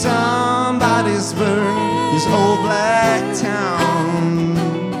 Somebody's burned this old black town.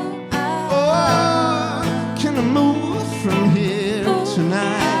 Oh, can I move from here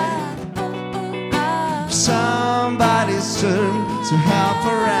tonight? Somebody's turned to help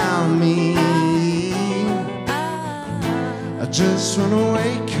around me. I just wanna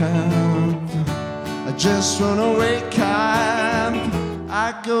wake up, I just wanna wake up.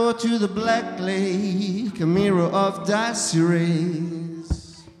 I go to the black lake, a mirror of dicey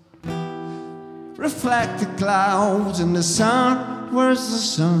rays. Reflect the clouds and the sun, where's the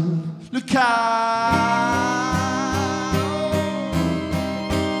sun? Look out.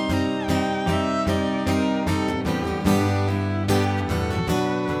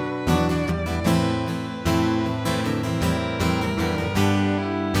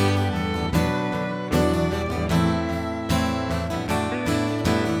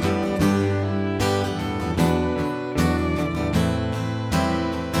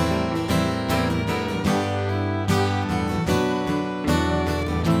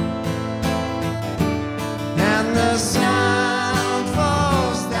 And the sound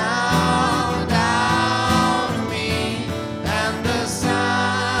falls down, down to me. And the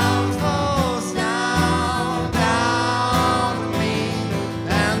sound falls down, down to me.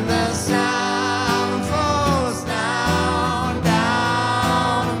 And the sound falls down,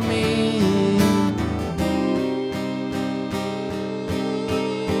 down to me.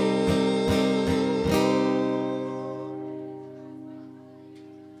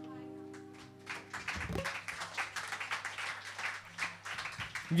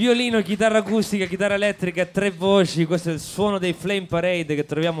 Violino, chitarra acustica, chitarra elettrica, 3 voci. Questo è il suono dei Flame Parade che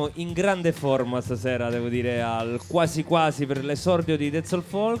troviamo in grande forma stasera, devo dire, al Quasi Quasi per l'esordio di Dead Soul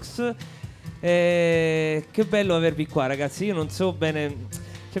Folks. Che bello avervi qua, ragazzi. Io non so bene,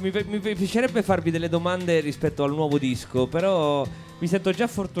 cioè, mi piacerebbe farvi delle domande rispetto al nuovo disco, però mi sento già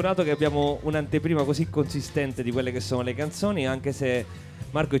fortunato che abbiamo un'anteprima così consistente di quelle che sono le canzoni, anche se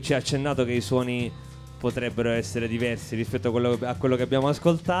Marco ci ha accennato che i suoni potrebbero essere diversi rispetto a quello che abbiamo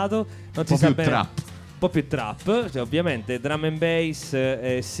ascoltato. Non si sa più bene. trap. Un po' più trap, cioè, ovviamente drum and bass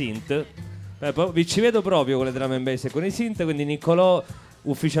e synth. Vi ci vedo proprio con le drum and bass e con i synth, quindi Niccolò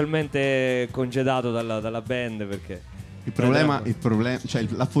ufficialmente congedato dalla band, perché Il problema, cioè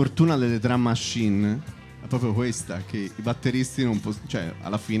la fortuna delle drum machine è proprio questa, che i batteristi non cioè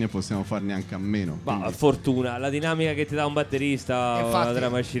alla fine possiamo farne anche a meno. ma quindi- fortuna, la dinamica che ti dà un batterista o Infatti, la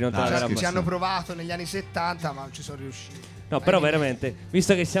drum machine non te la dai, dà scherzo. Ci abbastanza. hanno provato negli anni 70, ma non ci sono riusciti. No, però veramente,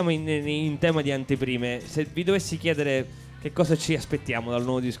 visto che siamo in tema di anteprime, se vi dovessi chiedere che cosa ci aspettiamo dal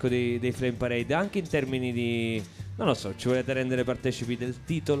nuovo disco dei Flame Parade, anche in termini di, non lo so, ci volete rendere partecipi del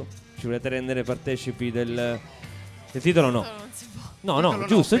titolo? Ci volete rendere partecipi del titolo? No. Non si può. No, Titolo no,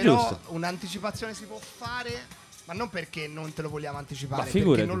 giusto, però giusto. Un'anticipazione si può fare, ma non perché non te lo vogliamo anticipare, Ma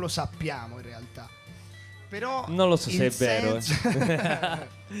figurati. perché non lo sappiamo in realtà. Però Non lo so se il è vero, senso-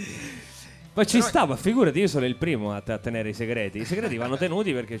 Ma ci Però- sta, ma figurati, io sono il primo a tenere i segreti. I segreti vanno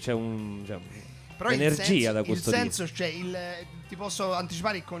tenuti perché c'è Però il energia senso- da questo il tipo. senso, cioè ti posso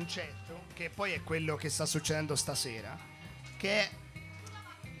anticipare il concetto, che poi è quello che sta succedendo stasera, che è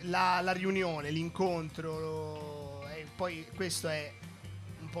la riunione, l'incontro, e poi questo è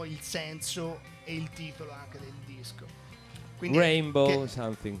un po' il senso e il titolo anche del disco. Quindi Rainbow che-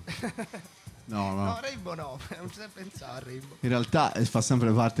 something. No, No, Rainbow no, non ci sei pensato a Rainbow. In realtà fa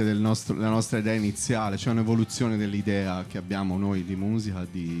sempre parte della nostra idea iniziale, c'è un'evoluzione dell'idea che abbiamo noi di musica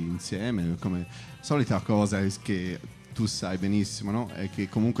di insieme, come solita cosa è che tu sai benissimo, no? È che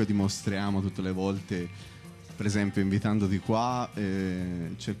comunque dimostriamo tutte le volte, per esempio invitandoti qua,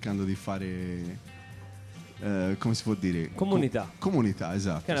 cercando di fare, come si può dire? Comunità. Comunità,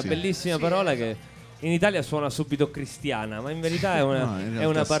 esatto. Che è una sì. bellissima Sì, parola esatto. che in Italia suona subito cristiana, ma in verità è una, No, in è realtà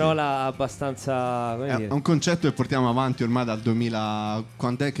una sì. parola abbastanza, come È dire, un concetto che portiamo avanti ormai dal 2000.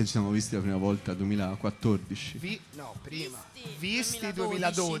 Quando è che ci siamo visti la prima volta? 2014. No, prima. Visti Visti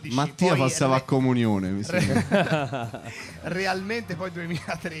 2012. 2012. Mattia poi passava a comunione, mi sembra. realmente poi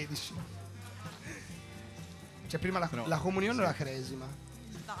 2013. C'è prima la comunione o la cresima?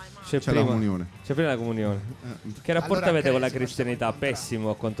 Dai, ma c'è C'è la comunione. C'è prima la comunione. Che rapporto Allora, avete con la cresima, cristianità? stiamo incontrando. Pessimo,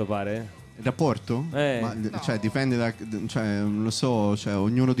 a quanto pare. Il rapporto? Cioè, dipende cioè, non lo so, cioè,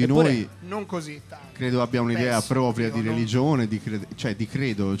 ognuno di Eppure, noi Non così tanto. credo abbia un'idea Spesso, propria dico, di non- religione, cioè di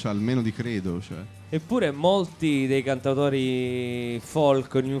credo, cioè almeno di credo. Cioè. Eppure molti dei cantautori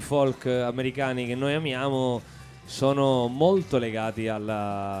folk, new folk americani che noi amiamo sono molto legati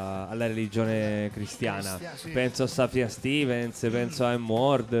alla religione cristiana. Sì. Penso a Safia Stevens, penso a M.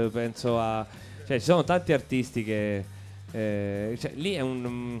 Ward, penso a... Cioè ci sono tanti artisti che... cioè, lì è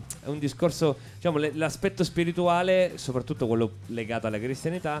un discorso, diciamo, l'aspetto spirituale, soprattutto quello legato alla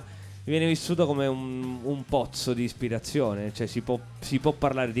cristianità, viene vissuto come un pozzo di ispirazione, cioè si può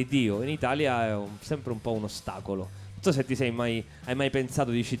parlare di Dio. In Italia è sempre un po' un ostacolo. Non so se hai mai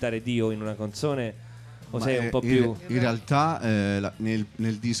pensato di citare Dio in una canzone o sei un po' più... In realtà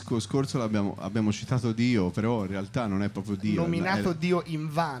nel disco scorso abbiamo citato Dio, però in realtà non è proprio Dio. Nominato Dio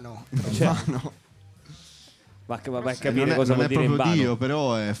in vano. Vano. Vai a Non capire è, cosa non vuol è dire in proprio vano. Dio,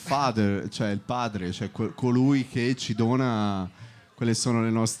 però è Father, cioè il padre, cioè colui che ci dona quelle sono le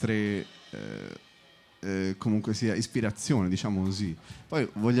nostre comunque sia ispirazione, diciamo così. Poi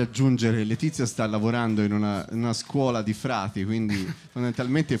voglio aggiungere, Letizia sta lavorando in una scuola di frati, quindi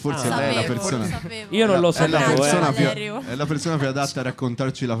fondamentalmente forse lei è la persona. Io non lo è la sapevo, persona più, Valerio. è la persona più adatta a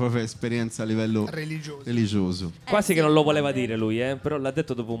raccontarci la propria esperienza a livello religioso. Quasi sì, che non lo voleva vabbè. dire lui, però l'ha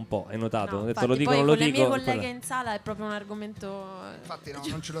detto dopo un po', hai notato? No, Ha detto infatti, lo dico, poi non lo con le dico. mie colleghe in sala è proprio un argomento. Infatti no,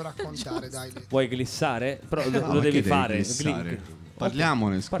 non ce lo raccontare, dai. Vuoi glissare? Però No, lo ma devi che fare. glissare?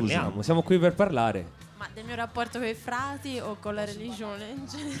 Parliamone, scusa. Parliamo, siamo qui per parlare. Ma del mio rapporto con i frati o con la religione in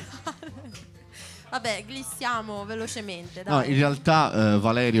generale? Vabbè, glissiamo velocemente, No, dai. in realtà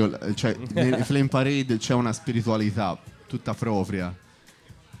Valerio, cioè nel Flame Parade c'è una spiritualità tutta propria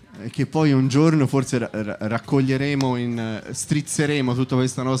che poi un giorno forse raccoglieremo, strizzeremo tutta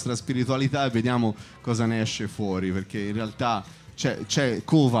questa nostra spiritualità e vediamo cosa ne esce fuori, perché in realtà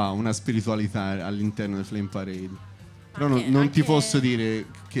cova una spiritualità all'interno del Flame Parade. Però non ti posso dire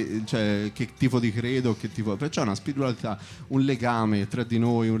che tipo di credo, però c'è una spiritualità, un legame tra di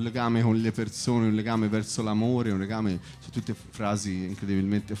noi, un legame con le persone, un legame verso l'amore, un legame, sono tutte frasi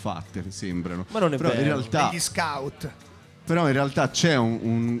incredibilmente fatte che sembrano. Ma non è però vero. in realtà Gli scout. Però in realtà c'è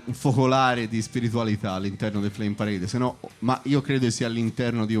un focolare di spiritualità all'interno del Flame Parade, ma io credo sia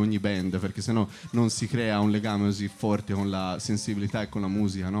all'interno di ogni band, perché sennò non si crea un legame così forte con la sensibilità e con la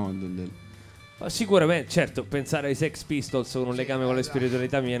musica, no? Sicuramente, certo, pensare ai Sex Pistols con un legame con la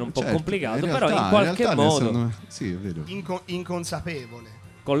spiritualità mi viene un po' Certo, complicato, in però realtà- in qualche realtà modo, secondo me- sì, è vero. Inconsapevole.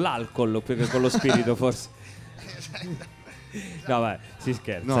 con l'alcol più che con lo spirito forse. No, vai, si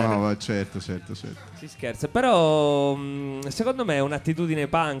scherza. No, ma certo. Si scherza, però secondo me un'attitudine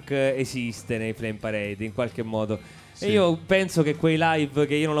punk esiste nei Flame Parade in qualche modo. Sì. E io penso che quei live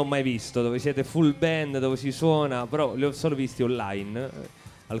che io non l'ho mai visto, dove siete full band, dove si suona, però li ho solo visti online,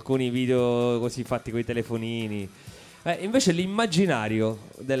 alcuni video così fatti con i telefonini. Invece l'immaginario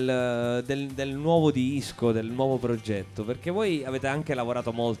del nuovo disco, del nuovo progetto, perché voi avete anche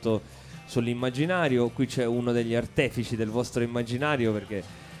lavorato molto sull'immaginario, qui c'è uno degli artefici del vostro immaginario perché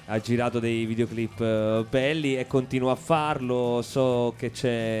ha girato dei videoclip belli e continua a farlo, so che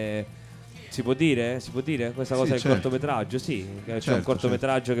c'è... Si può dire? Questa cosa Sì, del certo. cortometraggio? Sì, che c'è un Certo,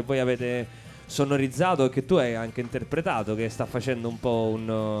 cortometraggio che poi avete sonorizzato e che tu hai anche interpretato, che sta facendo un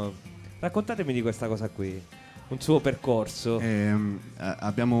po' Raccontatemi di questa cosa qui, un suo percorso.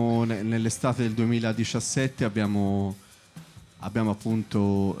 Abbiamo nell'estate del 2017 abbiamo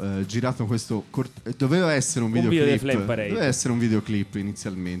appunto girato questo doveva essere un video dei videoclip, Flame Parade. doveva essere un videoclip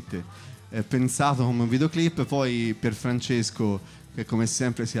inizialmente, pensato come un videoclip, poi per Francesco, che come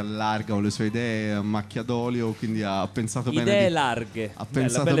sempre si allarga con le sue idee a macchia d'olio, quindi ha pensato Idee larghe, ha bella,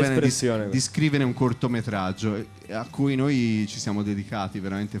 pensato bella bene espressione di scrivere un cortometraggio a cui noi ci siamo dedicati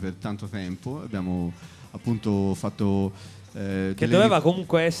veramente per tanto tempo. Abbiamo appunto fatto che doveva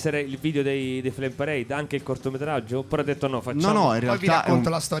comunque essere il video dei Flame Parade, anche il cortometraggio, oppure ha detto no, facciamo. No, in Poi vi realtà racconto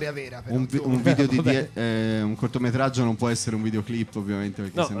la storia vera. Però, un video un cortometraggio non può essere un videoclip, ovviamente,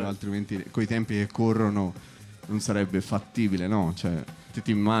 perché No, sennò altrimenti coi tempi che corrono non sarebbe fattibile, no? Cioè,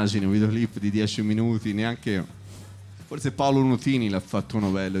 ti immagini un videoclip di 10 minuti, neanche forse Paolo Nutini l'ha fatto uno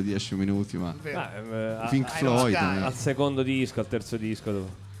bello, 10 minuti, ma Pink Floyd al secondo disco, al terzo disco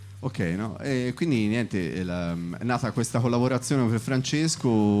dopo. Ok, no? E quindi niente, è nata questa collaborazione per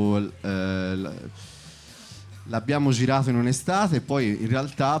Francesco, l'abbiamo girato in un'estate e poi in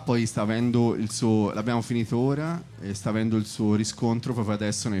realtà poi sta avendo l'abbiamo finito ora e sta avendo il suo riscontro proprio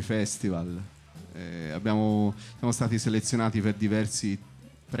adesso nei festival. Siamo stati selezionati per diversi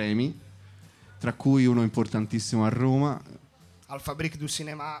premi, tra cui uno importantissimo a Roma. al Fabrique du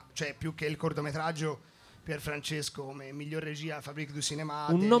Cinéma, cioè più che il cortometraggio, Francesco come miglior regia alla Fabrique du Cinéma.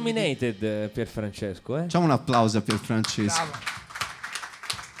 Un nominated Pier Francesco, eh? Facciamo un applauso a Pier Francesco. Bravo.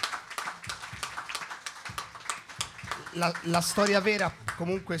 La storia vera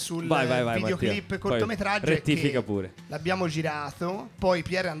comunque sul videoclip Matteo. cortometraggio Rettifica è che pure. l'abbiamo girato, poi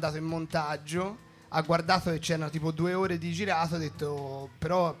Pier è andato in montaggio, ha guardato che c'erano tipo 2 ore di girato, ha detto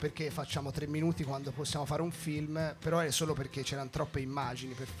però perché facciamo 3 minuti quando possiamo fare un film, però è solo perché c'erano troppe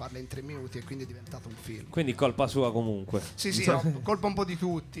immagini per farle in 3 minuti e quindi è diventato un film. Quindi colpa sua comunque. Sì, no, colpa un po' di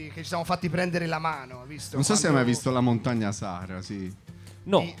tutti che ci siamo fatti prendere la mano, visto? Non so se hai mai visto La montagna Sara, sì.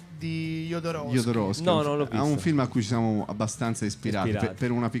 No. Di Jodorowsky. Jodorowsky. No, non l'ho visto. È un film a cui ci siamo abbastanza ispirati.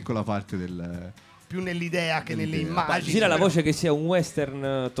 Per una piccola parte del... Più nell'idea che nelle Nell'idea. immagini. Gira la voce che sia un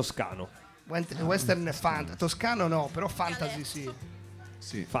western toscano. Western toscano no, però fantasy sì.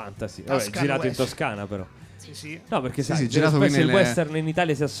 Sì. Fantasy. Toscano Vabbè, girato in western. Toscana però. Sì. No, perché sai, sì, girato spesso il nelle- western in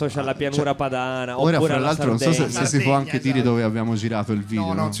Italia si associa alla pianura padana. Ora, oppure fra alla l'altro, non so se Sardegna. si può anche Sardegna, dire esatto. dove abbiamo girato il video.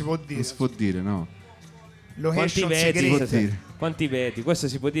 No, non si può dire. Non si può dire, no. Quanti Location veti? Si può segreta. dire. Quanti veti? Questo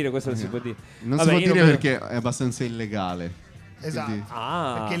si può dire, questo non si può dire. Non Vabbè, si io può dire vedo- perché è abbastanza illegale. Esatto. Quindi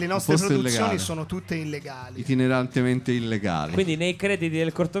Ah, Perché le nostre posto produzioni illegale. sono tutte illegali. itinerantemente illegale. quindi nei crediti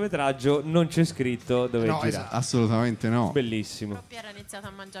del cortometraggio non c'è scritto dove No, girare. esatto. Assolutamente no. Bellissimo, Però Pier ha iniziato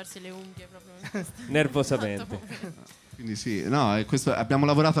a mangiarsi le unghie proprio. nervosamente. Quindi sì, no, questo, abbiamo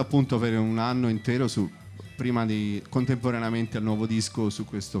lavorato appunto per un anno intero contemporaneamente al nuovo disco su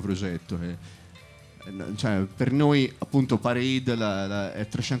questo progetto. Cioè, per noi appunto Parade è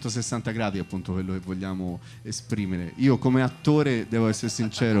 360 gradi appunto quello che vogliamo esprimere. Io come attore, devo essere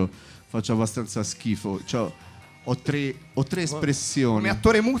sincero, faccio abbastanza schifo. Cioè, ho tre espressioni. Come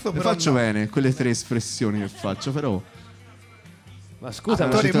attore muto Le però faccio no. bene quelle 3 espressioni che faccio, però Ma scusa, è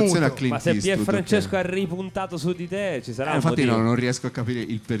ma, una Attore citazione muto. a Clint ma se Pier Eastwood, Francesco ok. ha ripuntato su di te, ci sarà un Infatti motivo. non riesco a capire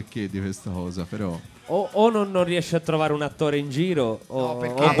il perché di questa cosa, però O non riesci a trovare un attore in giro, No,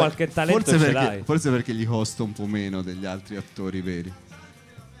 perché- o qualche talento ce l'hai. forse perché gli costa un po' meno degli altri attori veri.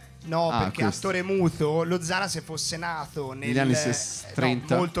 No, Ah, perché questo. attore muto, lo Zara se fosse nato Negli anni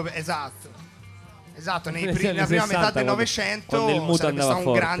 30. molto esatto. Esatto, Negli nella anni prima 60, metà del quando- Novecento quando il muto sarebbe andava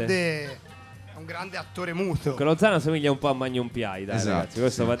stato forte. un grande attore muto. Quello Zana somiglia un po' a Magnum P.I., dai Esatto, ragazzi,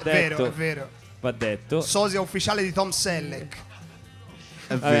 questo sì. va È vero, detto. è vero. Va detto. Sosia ufficiale di Tom Selleck.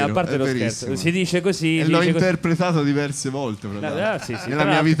 È Vabbè, vero, a parte è lo verissimo. scherzo, si dice così. E si l'ho dice così. interpretato diverse volte fra l'altro, Sì, nella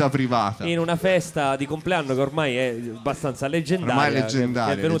tra mia vita privata. in una festa di compleanno che ormai è abbastanza leggendaria, Ormai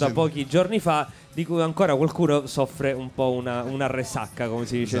leggendaria, che è venuta leggendaria. pochi giorni fa, di cui ancora qualcuno soffre un po' una resacca, come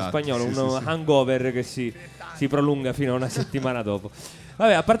si dice Esatto, in spagnolo, sì, uno sì, sì. hangover che si prolunga fino a una settimana dopo.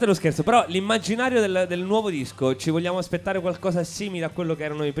 Vabbè, a parte lo scherzo, però l'immaginario del nuovo disco, ci vogliamo aspettare qualcosa simile a quello che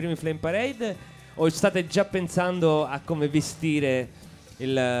erano i primi Flame Parade? O state già pensando a come vestire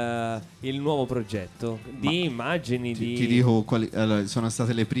il nuovo progetto? Di immagini, Ti dico quali allora, sono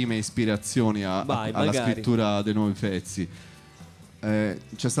state le prime ispirazioni Vai, alla magari. scrittura dei nuovi pezzi. C'è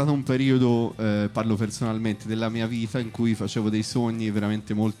stato un periodo, parlo personalmente, della mia vita in cui facevo dei sogni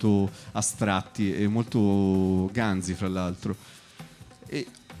veramente molto astratti e molto ganzi, fra l'altro. E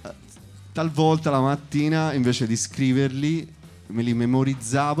talvolta la mattina, invece di scriverli, me li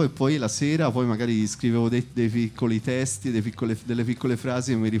memorizzavo e poi la sera poi magari scrivevo dei piccoli testi, delle piccole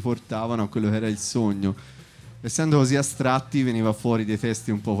frasi che mi riportavano a quello che era il sogno. Essendo così astratti veniva fuori dei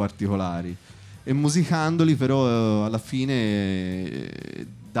testi un po' particolari. E musicandoli però alla fine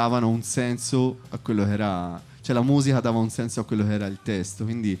davano un senso a quello che era, cioè la musica dava un senso a quello che era il testo,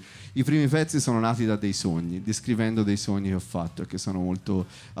 quindi i primi pezzi sono nati da dei sogni, descrivendo dei sogni che ho fatto, che sono molto,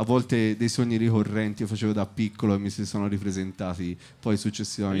 a volte dei sogni ricorrenti, io facevo da piccolo e mi si sono ripresentati poi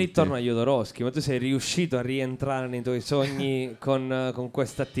successivamente. Lì torna a Jodorowsky, ma tu sei riuscito a rientrare nei tuoi sogni con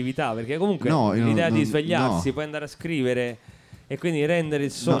questa attività? Perché comunque No, io l'idea di non- svegliarsi, no. poi andare a scrivere e quindi rendere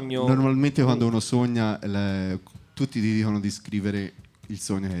il No, sogno... normalmente quando uno sogna tutti ti dicono di scrivere il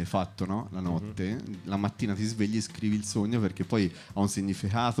sogno che hai fatto, no? La notte, la mattina ti svegli e scrivi il sogno perché poi ha un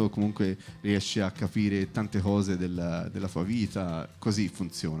significato, comunque riesci a capire tante cose della tua vita, così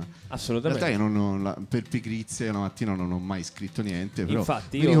funziona. In Assolutamente. realtà io per pigrizia la mattina non ho mai scritto niente, però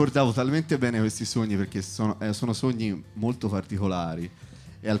Infatti mi io- ricordavo talmente bene questi sogni perché sono sogni molto particolari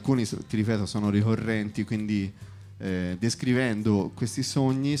e alcuni, ti ripeto, sono ricorrenti, quindi descrivendo questi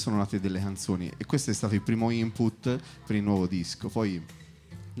sogni sono nate delle canzoni e questo è stato il primo input per il nuovo disco. Poi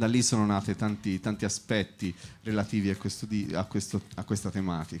da lì sono nate tanti aspetti relativi a questa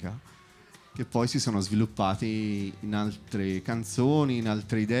tematica che poi si sono sviluppati in altre canzoni, in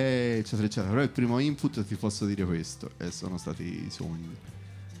altre idee, eccetera eccetera. Però il primo input ti posso dire questo e sono stati i sogni.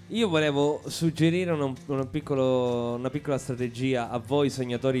 Io volevo suggerire una piccola strategia a voi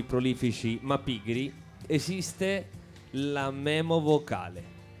sognatori prolifici ma pigri, esiste la memo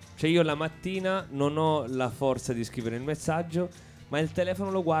vocale. Cioè io la mattina non ho la forza di scrivere il messaggio, ma il telefono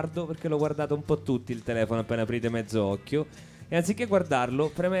lo guardo, perché l'ho guardato un po' tutti il telefono appena aprite mezzo occhio, e anziché guardarlo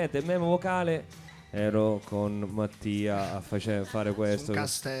premete memo vocale, ero con Mattia a fare questo Un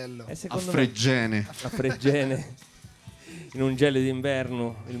castello. e A secondo me Fregene. a Fregene in un gelido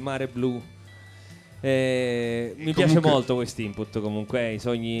d'inverno, il mare blu. Mi piace comunque- molto questo input comunque. I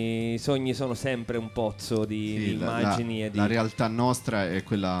sogni sono sempre un pozzo di Sì, immagini e di... la realtà nostra è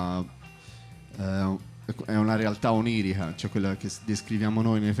quella, è una realtà onirica, cioè quella che descriviamo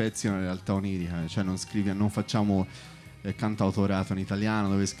noi nei pezzi è una realtà onirica, cioè non facciamo cantautorato in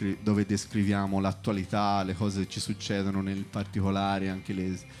italiano dove descriviamo l'attualità, le cose che ci succedono nel particolare, anche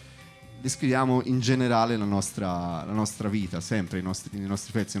descriviamo in generale la nostra vita, sempre i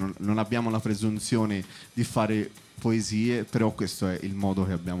nostri pezzi. Non abbiamo la presunzione di fare poesie, però questo è il modo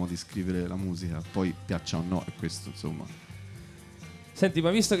che abbiamo di scrivere la musica, poi piaccia o no, è questo, insomma. Senti,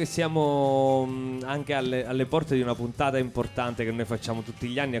 ma visto che siamo anche alle porte di una puntata importante che noi facciamo tutti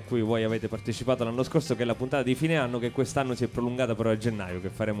gli anni, a cui voi avete partecipato l'anno scorso, che è la puntata di fine anno, che quest'anno si è prolungata però a gennaio, che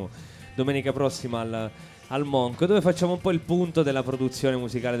faremo domenica prossima al Monk, dove facciamo un po' il punto della produzione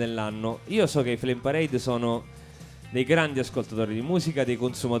musicale dell'anno. Io so che i Flame Parade sono dei grandi ascoltatori di musica, dei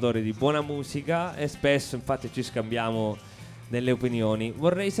consumatori di buona musica, e spesso infatti ci scambiamo delle opinioni.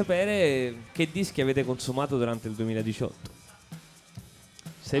 Vorrei sapere che dischi avete consumato durante il 2018,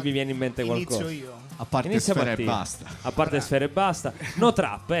 se vi viene in mente qualcosa. Inizio io. A parte Inizia Sfera e Mattia. basta. A parte Sfera e basta. No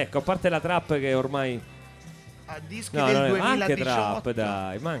trap, ecco, a parte la trap che ormai... A dischi No, del non è- 2018. anche trap,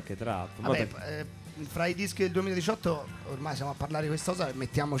 dai, ma anche trap. Vabbè, fra i dischi del 2018 ormai siamo a parlare di questa cosa,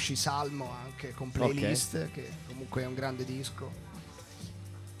 mettiamoci Salmo anche con Playlist, che comunque è un grande disco.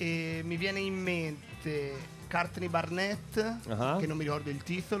 E mi viene in mente Courtney Barnett, Ah. che non mi ricordo il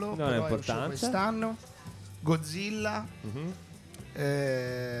titolo, Non però ha è uscito importanza. quest'anno. Godzilla. Mhm.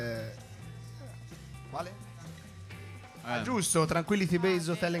 Quale? Ah, giusto, Tranquility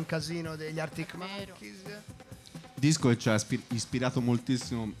Base Hotel and Casino degli Arctic Vero. Monkeys. Disco che ci ha ispirato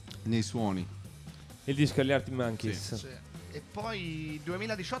moltissimo nei suoni. Il disco degli Arctic Monkeys. Sì. E poi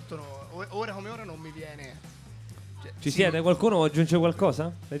 2018 ora come ora non mi viene. Cioè, Ci sì, siete? Qualcuno vuole aggiungere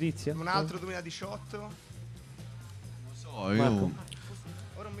qualcosa? Letizia? un altro 2018? So, Marco?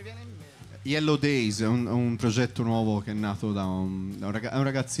 Ora non mi viene in mente. Yellow Days è un progetto nuovo che è nato da è un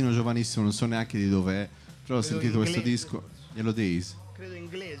ragazzino giovanissimo, non so neanche di dov'è, però ho Credo sentito questo inglese, disco. forse. Yellow Days, Credo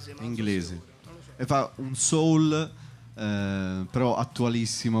inglese, ma è non inglese. sono sicuro, non lo so. E fa un soul però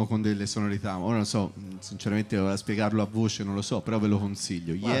attualissimo, con delle sonorità. Ora non so, sinceramente ora spiegarlo a voce non lo so, però ve lo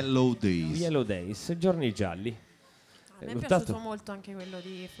consiglio. Yellow Days. Yellow Days, giorni gialli. A me è Tanto- piaciuto molto anche quello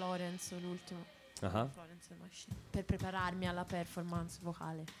di Florence, l'ultimo. Ah. Florence and the Machine, per prepararmi alla performance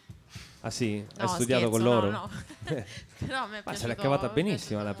vocale. Ah sì? Hai No, studiato con scherzo, loro? no. Però mi è Ma se l'è piaciuto- cavata mi è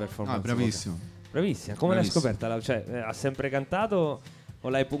benissimo alla piaciuto- performance. No, è bravissimo. vocale. Bravissima. Come l'hai Bravissimo. scoperta? Cioè, ha sempre cantato o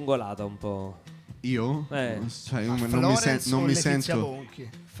l'hai pungolata un po'? Io? Cioè, io non mi Florence o Letizia sento, Bonchi?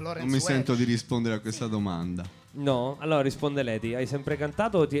 Florence non mi sento Welch? di rispondere a questa domanda. No? Allora risponde Leti. Hai sempre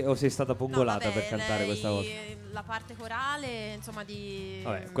cantato o sei stata No, pungolata vabbè, per cantare lei- questa volta? La parte corale, insomma, di...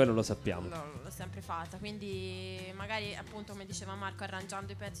 Vabbè, quello lo sappiamo. L'ho sempre fatta, quindi magari appunto come diceva Marco,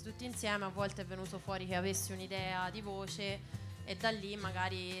 arrangiando i pezzi tutti insieme, a volte è venuto fuori che avessi un'idea di voce e da lì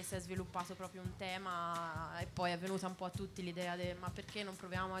magari si è sviluppato proprio un tema e poi è venuta un po' a tutti l'idea ma perché non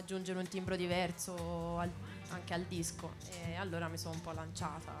proviamo ad aggiungere un timbro diverso anche al disco, e allora mi sono un po'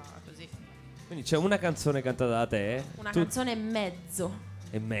 lanciata così. Quindi c'è una canzone cantata da te. Una tu- canzone e mezzo.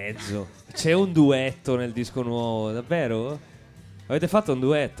 e mezzo. C'è un duetto nel disco nuovo, davvero? Avete fatto un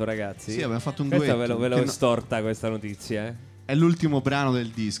duetto, ragazzi? Sì, abbiamo fatto un Questa duetto. ve l'ho che no- estorta questa notizia, È l'ultimo brano del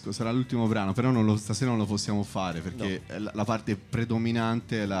disco, sarà l'ultimo brano, però stasera non lo possiamo fare perché la parte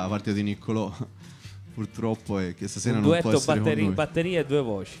predominante è la parte di Niccolò. Purtroppo è che stasera Un non può duetto essere con noi. batterie e due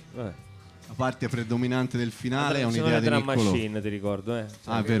voci. Vabbè. La parte predominante del finale è C'è un'idea di drum Niccolò. machine, ti ricordo, eh.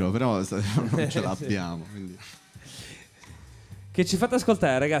 Ah, è vero, però non ce l'abbiamo. Quindi. Che ci fate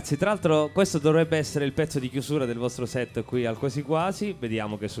ascoltare, ragazzi. Tra l'altro questo dovrebbe essere il pezzo di chiusura del vostro set qui al Quasi Quasi.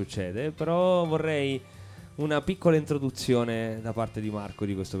 Vediamo che succede. Però vorrei una piccola introduzione da parte di Marco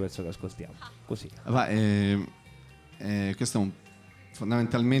di questo pezzo che ascoltiamo. Così. Questo è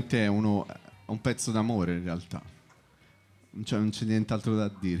fondamentalmente è un pezzo d'amore in realtà. Non c'è nient'altro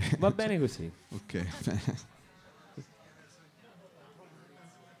da dire. Va bene così. Ok.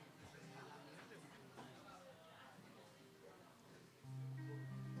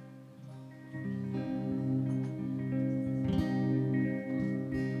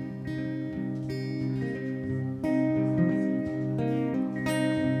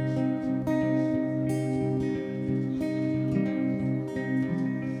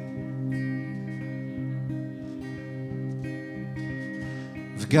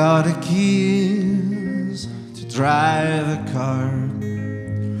 got the keys to drive the car,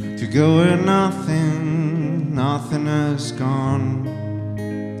 to go where nothing has gone.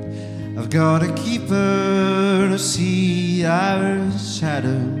 I've got a keeper to see our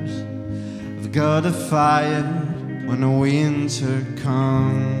shadows. I've got a fire when the winter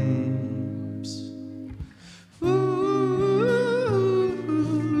comes.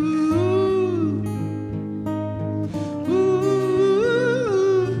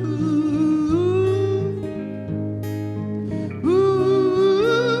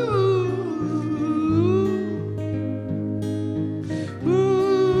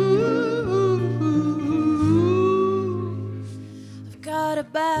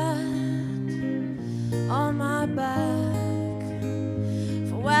 On my back,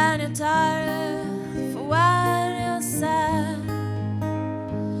 for when you're tired, for when you're sad.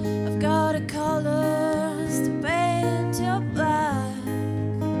 I've got the colors to paint your back.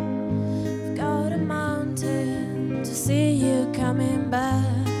 I've got a mountain to see you coming back.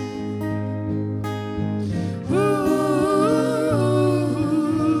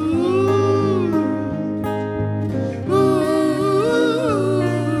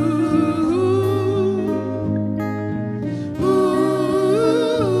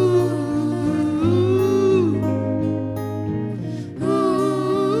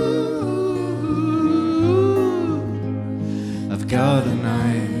 Got a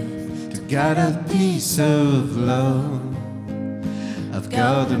knife to got a piece of love. I've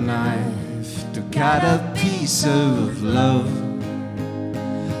got a knife to got a piece of love.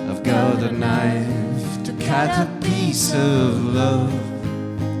 I've got a knife to cut a piece of love.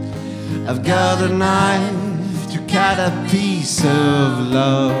 I've got a knife to cut a piece of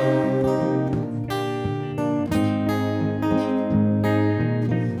love.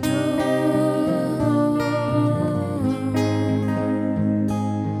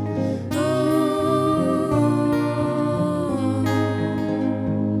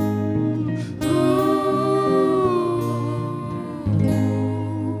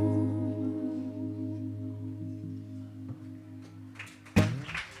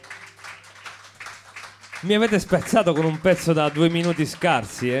 Mi avete spezzato con un pezzo da 2 minuti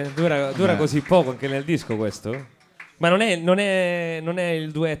scarsi, eh? Dura così poco anche nel disco questo? Ma non è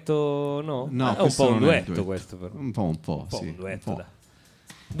il duetto, no? No, è un po' un duetto questo però. Un po', sì, un duetto, po'. dai.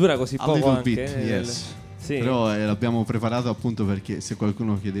 Dura così A poco little anche? bit, yes. Sì. Però l'abbiamo preparato appunto perché se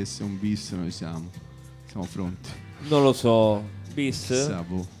qualcuno chiedesse un bis noi siamo pronti. Non lo so. Bis? Chissà,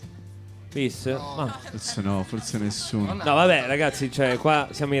 boh. Bis? Ah. Forse nessuno. No, vabbè, ragazzi, cioè, qua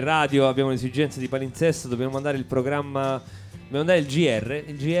siamo in radio, abbiamo l'esigenza di palinsesto, dobbiamo mandare il programma, dobbiamo mandare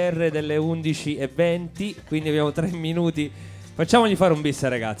il GR delle 11:20, quindi abbiamo 3 minuti. Facciamogli fare un bis,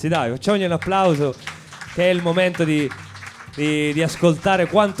 ragazzi, dai, facciamogli un applauso, che è il momento di ascoltare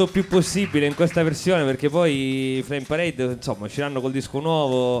quanto più possibile in questa versione, perché poi Flame Parade, insomma, usciranno col disco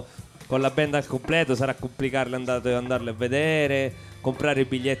nuovo, con la band al completo, sarà complicato andarle a vedere, comprare i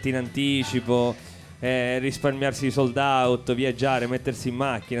biglietti in anticipo, risparmiarsi i sold out, viaggiare, mettersi in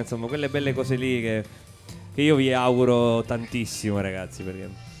macchina, insomma quelle belle cose lì che io vi auguro tantissimo, ragazzi, perché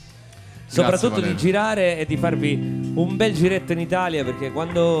soprattutto Valerio. di girare e di farvi un bel giretto in Italia, perché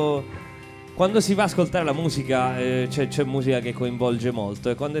quando si va a ascoltare la musica c'è musica che coinvolge molto,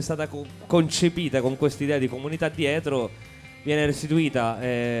 e quando è stata concepita con quest'idea di comunità dietro viene restituita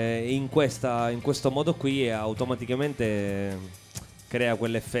in questo modo qui, e automaticamente crea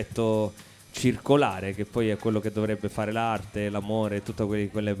quell'effetto circolare che poi è quello che dovrebbe fare l'arte, l'amore, tutte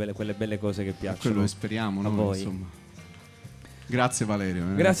quelle belle cose che piacciono. Quello che speriamo a noi, voi. insomma. Grazie Valerio.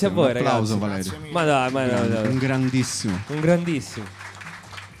 Grazie a voi, un applauso, ragazzi. Valerio. Ma dai, Un grandissimo. un grandissimo.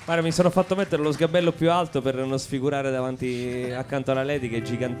 Guarda, mi sono fatto mettere lo sgabello più alto per non sfigurare davanti accanto alla Lady, che è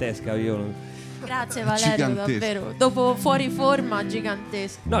gigantesca. Grazie Valerio, Gigantesco. davvero. Dopo fuori forma,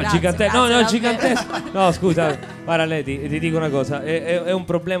 gigantesco. No, Grazie, gigantesco. davvero. No, scusa, guarda, Lady, ti dico una cosa. È un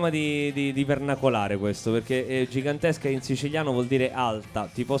problema di vernacolare questo, perché gigantesca in siciliano vuol dire alta.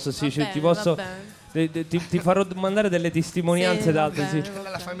 Ti posso ti farò mandare delle testimonianze Sì, da va altre. bene, Sì. va bene.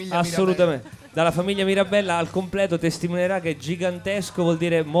 Dalla famiglia Assolutamente. Dalla famiglia Mirabella al completo testimonierà che gigantesco vuol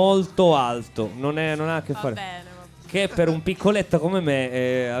dire molto alto. Non ha a che Va fare. bene, va bene. Che per un piccoletto come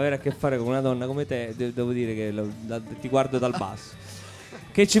me avere a che fare con una donna come te, devo dire che ti guardo dal basso.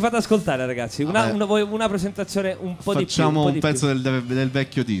 Che ci fate ascoltare, ragazzi? Una presentazione un po' di più. Facciamo un pezzo del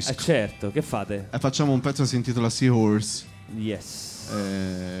vecchio disco. Certo, che fate? Facciamo un pezzo che si intitola Seahorse. Yes.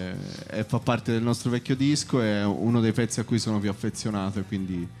 E fa parte del nostro vecchio disco. È uno dei pezzi a cui sono più affezionato, e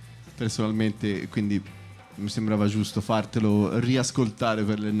quindi personalmente mi sembrava giusto fartelo riascoltare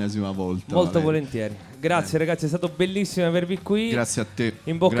per l'ennesima volta. Molto volentieri. Grazie ragazzi, è stato bellissimo avervi qui. Grazie a te.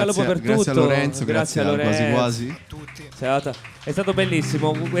 In bocca al lupo per tutto. Grazie a Lorenzo, grazie a Lorenzo. Quasi. A tutti. È stato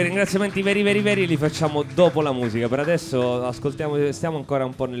bellissimo. I ringraziamenti veri li facciamo dopo la musica. Per adesso stiamo ancora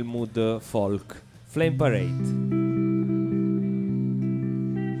un po' nel mood folk. Flame Parade.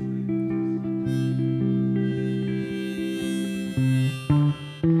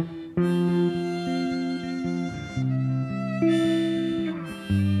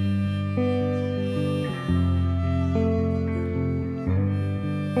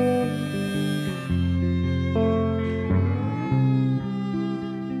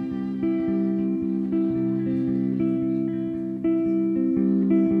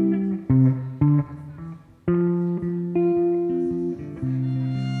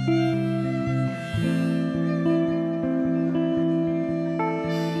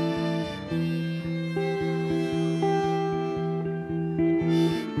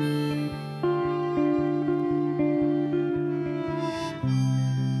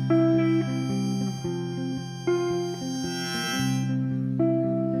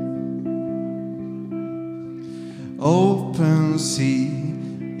 Open sea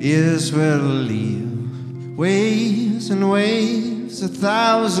is where to live, waves and waves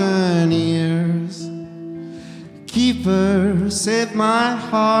 1,000 years. Keeper, save my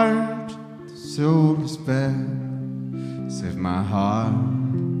heart, the soul is bare. Save my heart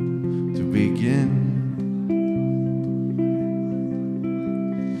to begin.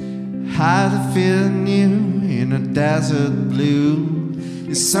 How to feel new in a desert blue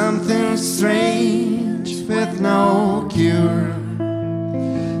is something strange with no cure.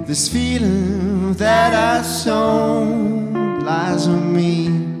 This feeling that I sown lies on me,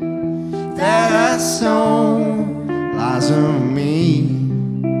 that I sown lies on me,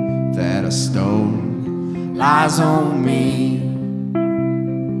 that a stone lies on me.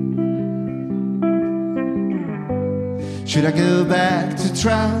 Should I go back to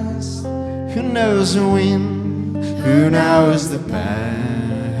trust? Who knows when? Who knows the past?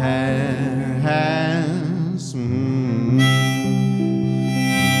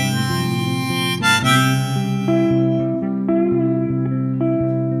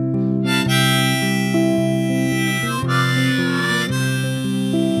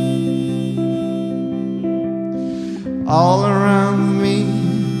 All around me,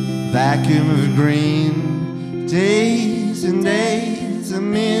 vacuum of green, days and days, a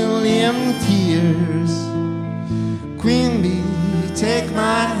million tears. Queen bee, take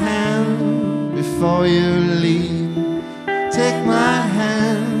my hand before you leave. Take my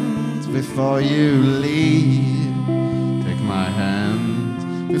hand before you leave. Take my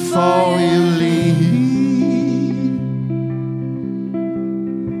hand before you leave.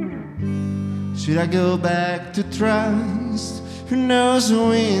 Should I go back to trust? Who knows the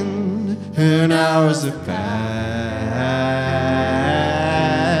wind? Who knows the past?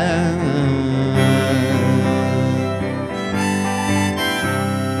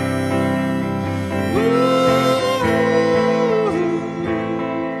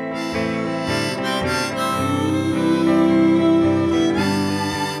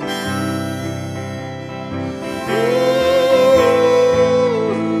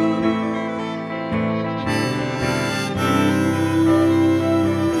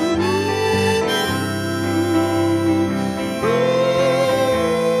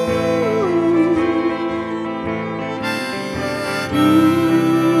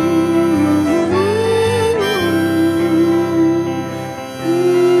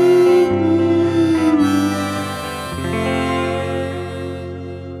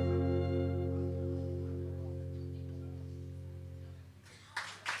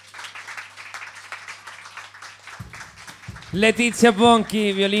 Letizia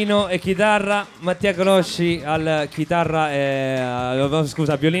Bonchi, violino e chitarra, Mattia Colosci al chitarra e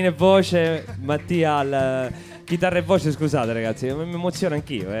violino e voce, Mattia al chitarra e voce, scusate ragazzi, mi emoziono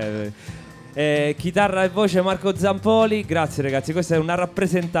anch'io. Chitarra e voce Marco Zampoli, grazie ragazzi, questa è una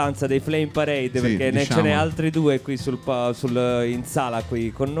rappresentanza dei Flame Parade, sì, perché diciamo. ce n'è altri due qui in sala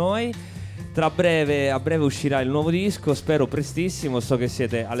qui con noi. A breve uscirà il nuovo disco, spero prestissimo. So che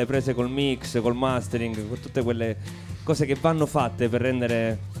siete alle prese col mix, col mastering, con tutte quelle cose che vanno fatte per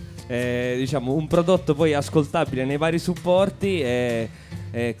rendere diciamo un prodotto poi ascoltabile nei vari supporti e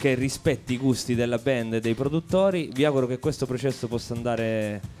che rispetti i gusti della band e dei produttori. Vi auguro che questo processo possa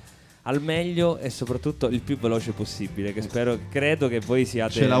andare al meglio e soprattutto il più veloce possibile, che credo che voi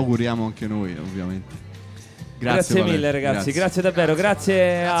siate. Ce l'auguriamo anche noi, ovviamente. Grazie mille ragazzi, grazie davvero,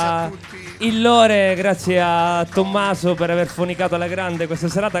 grazie a Illore, grazie a Tommaso per aver fonicato alla grande questa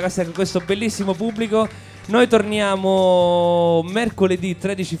serata, grazie a questo bellissimo pubblico. Noi torniamo mercoledì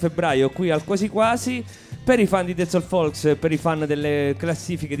 13 febbraio qui al Quasi Quasi. Per i fan di Dead Soul Folks, per i fan delle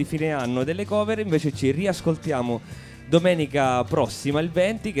classifiche di fine anno e delle cover, invece ci riascoltiamo domenica prossima, il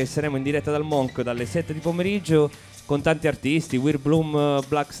 20, che saremo in diretta dal Monk dalle 7 di pomeriggio con tanti artisti, Weird Bloom,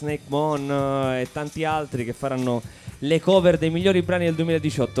 Black Snake Moon e tanti altri che faranno le cover dei migliori brani del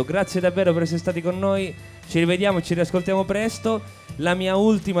 2018. Grazie davvero per essere stati con noi, ci rivediamo e ci riascoltiamo presto. La mia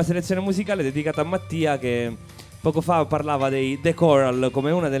ultima selezione musicale è dedicata a Mattia, che poco fa parlava dei The Coral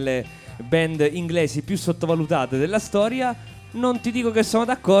come una delle band inglesi più sottovalutate della storia. Non ti dico che sono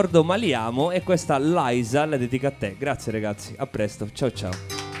d'accordo, ma li amo, e questa Liza la dedica a te. Grazie ragazzi, a presto, ciao ciao.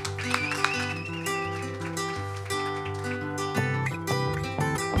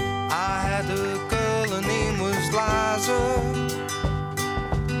 I had a girl, her name was Liza.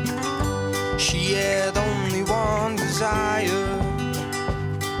 She had only one desire,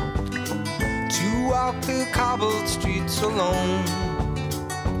 to walk the cobbled streets alone,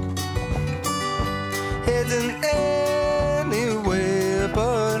 heading anywhere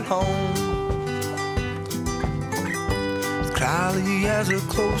but home. With Crowley as a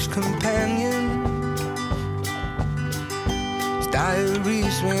close companion, his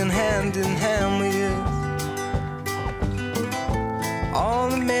diaries went hand in hand with all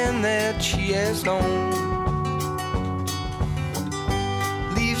the men that she has known.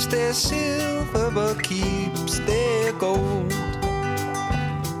 Leaves their silver but keeps their gold.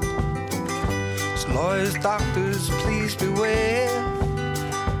 Lawyers, doctors, please beware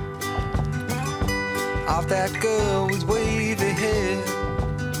of that girl with wavy hair.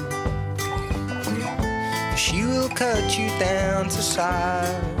 She will cut you down to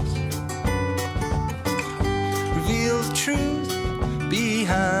size, reveal the truth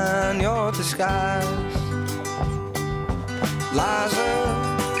behind your disguise. Liza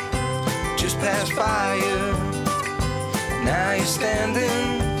just passed by you, now you're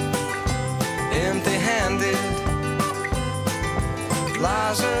standing empty-handed.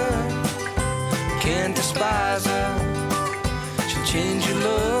 Liza, can't despise her. She'll change your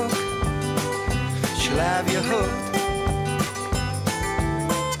look, she'll have you hooked.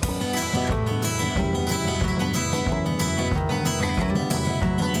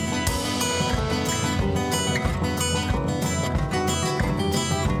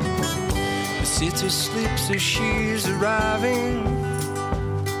 The city sleeps as she's arriving,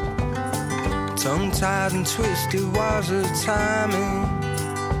 tongue-tied and twisted was her timing.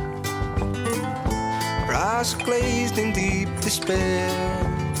 Her eyes glazed in deep despair,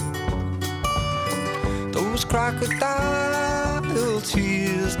 those crocodile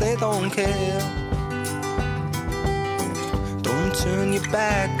tears, they don't care. Don't turn your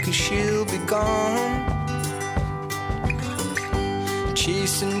back, 'cause she'll be gone,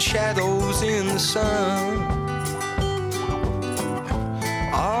 chasing shadows in the sun,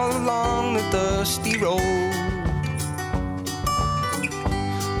 all along the dusty road.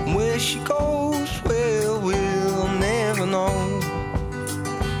 Where she goes, well, we'll never know.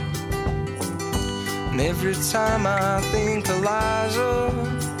 And every time I think of Liza,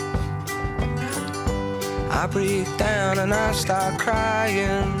 I break down and I start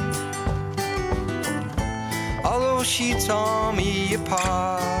crying. Although she tore me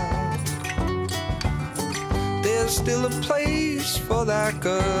apart, there's still a place for that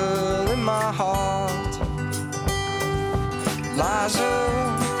girl in my heart. Liza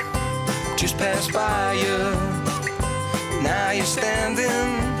just passed by you, now you're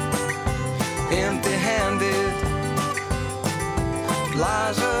standing empty-handed.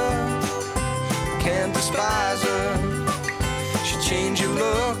 Liza, can't despise her. She'll change your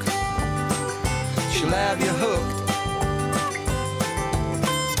look, she'll have you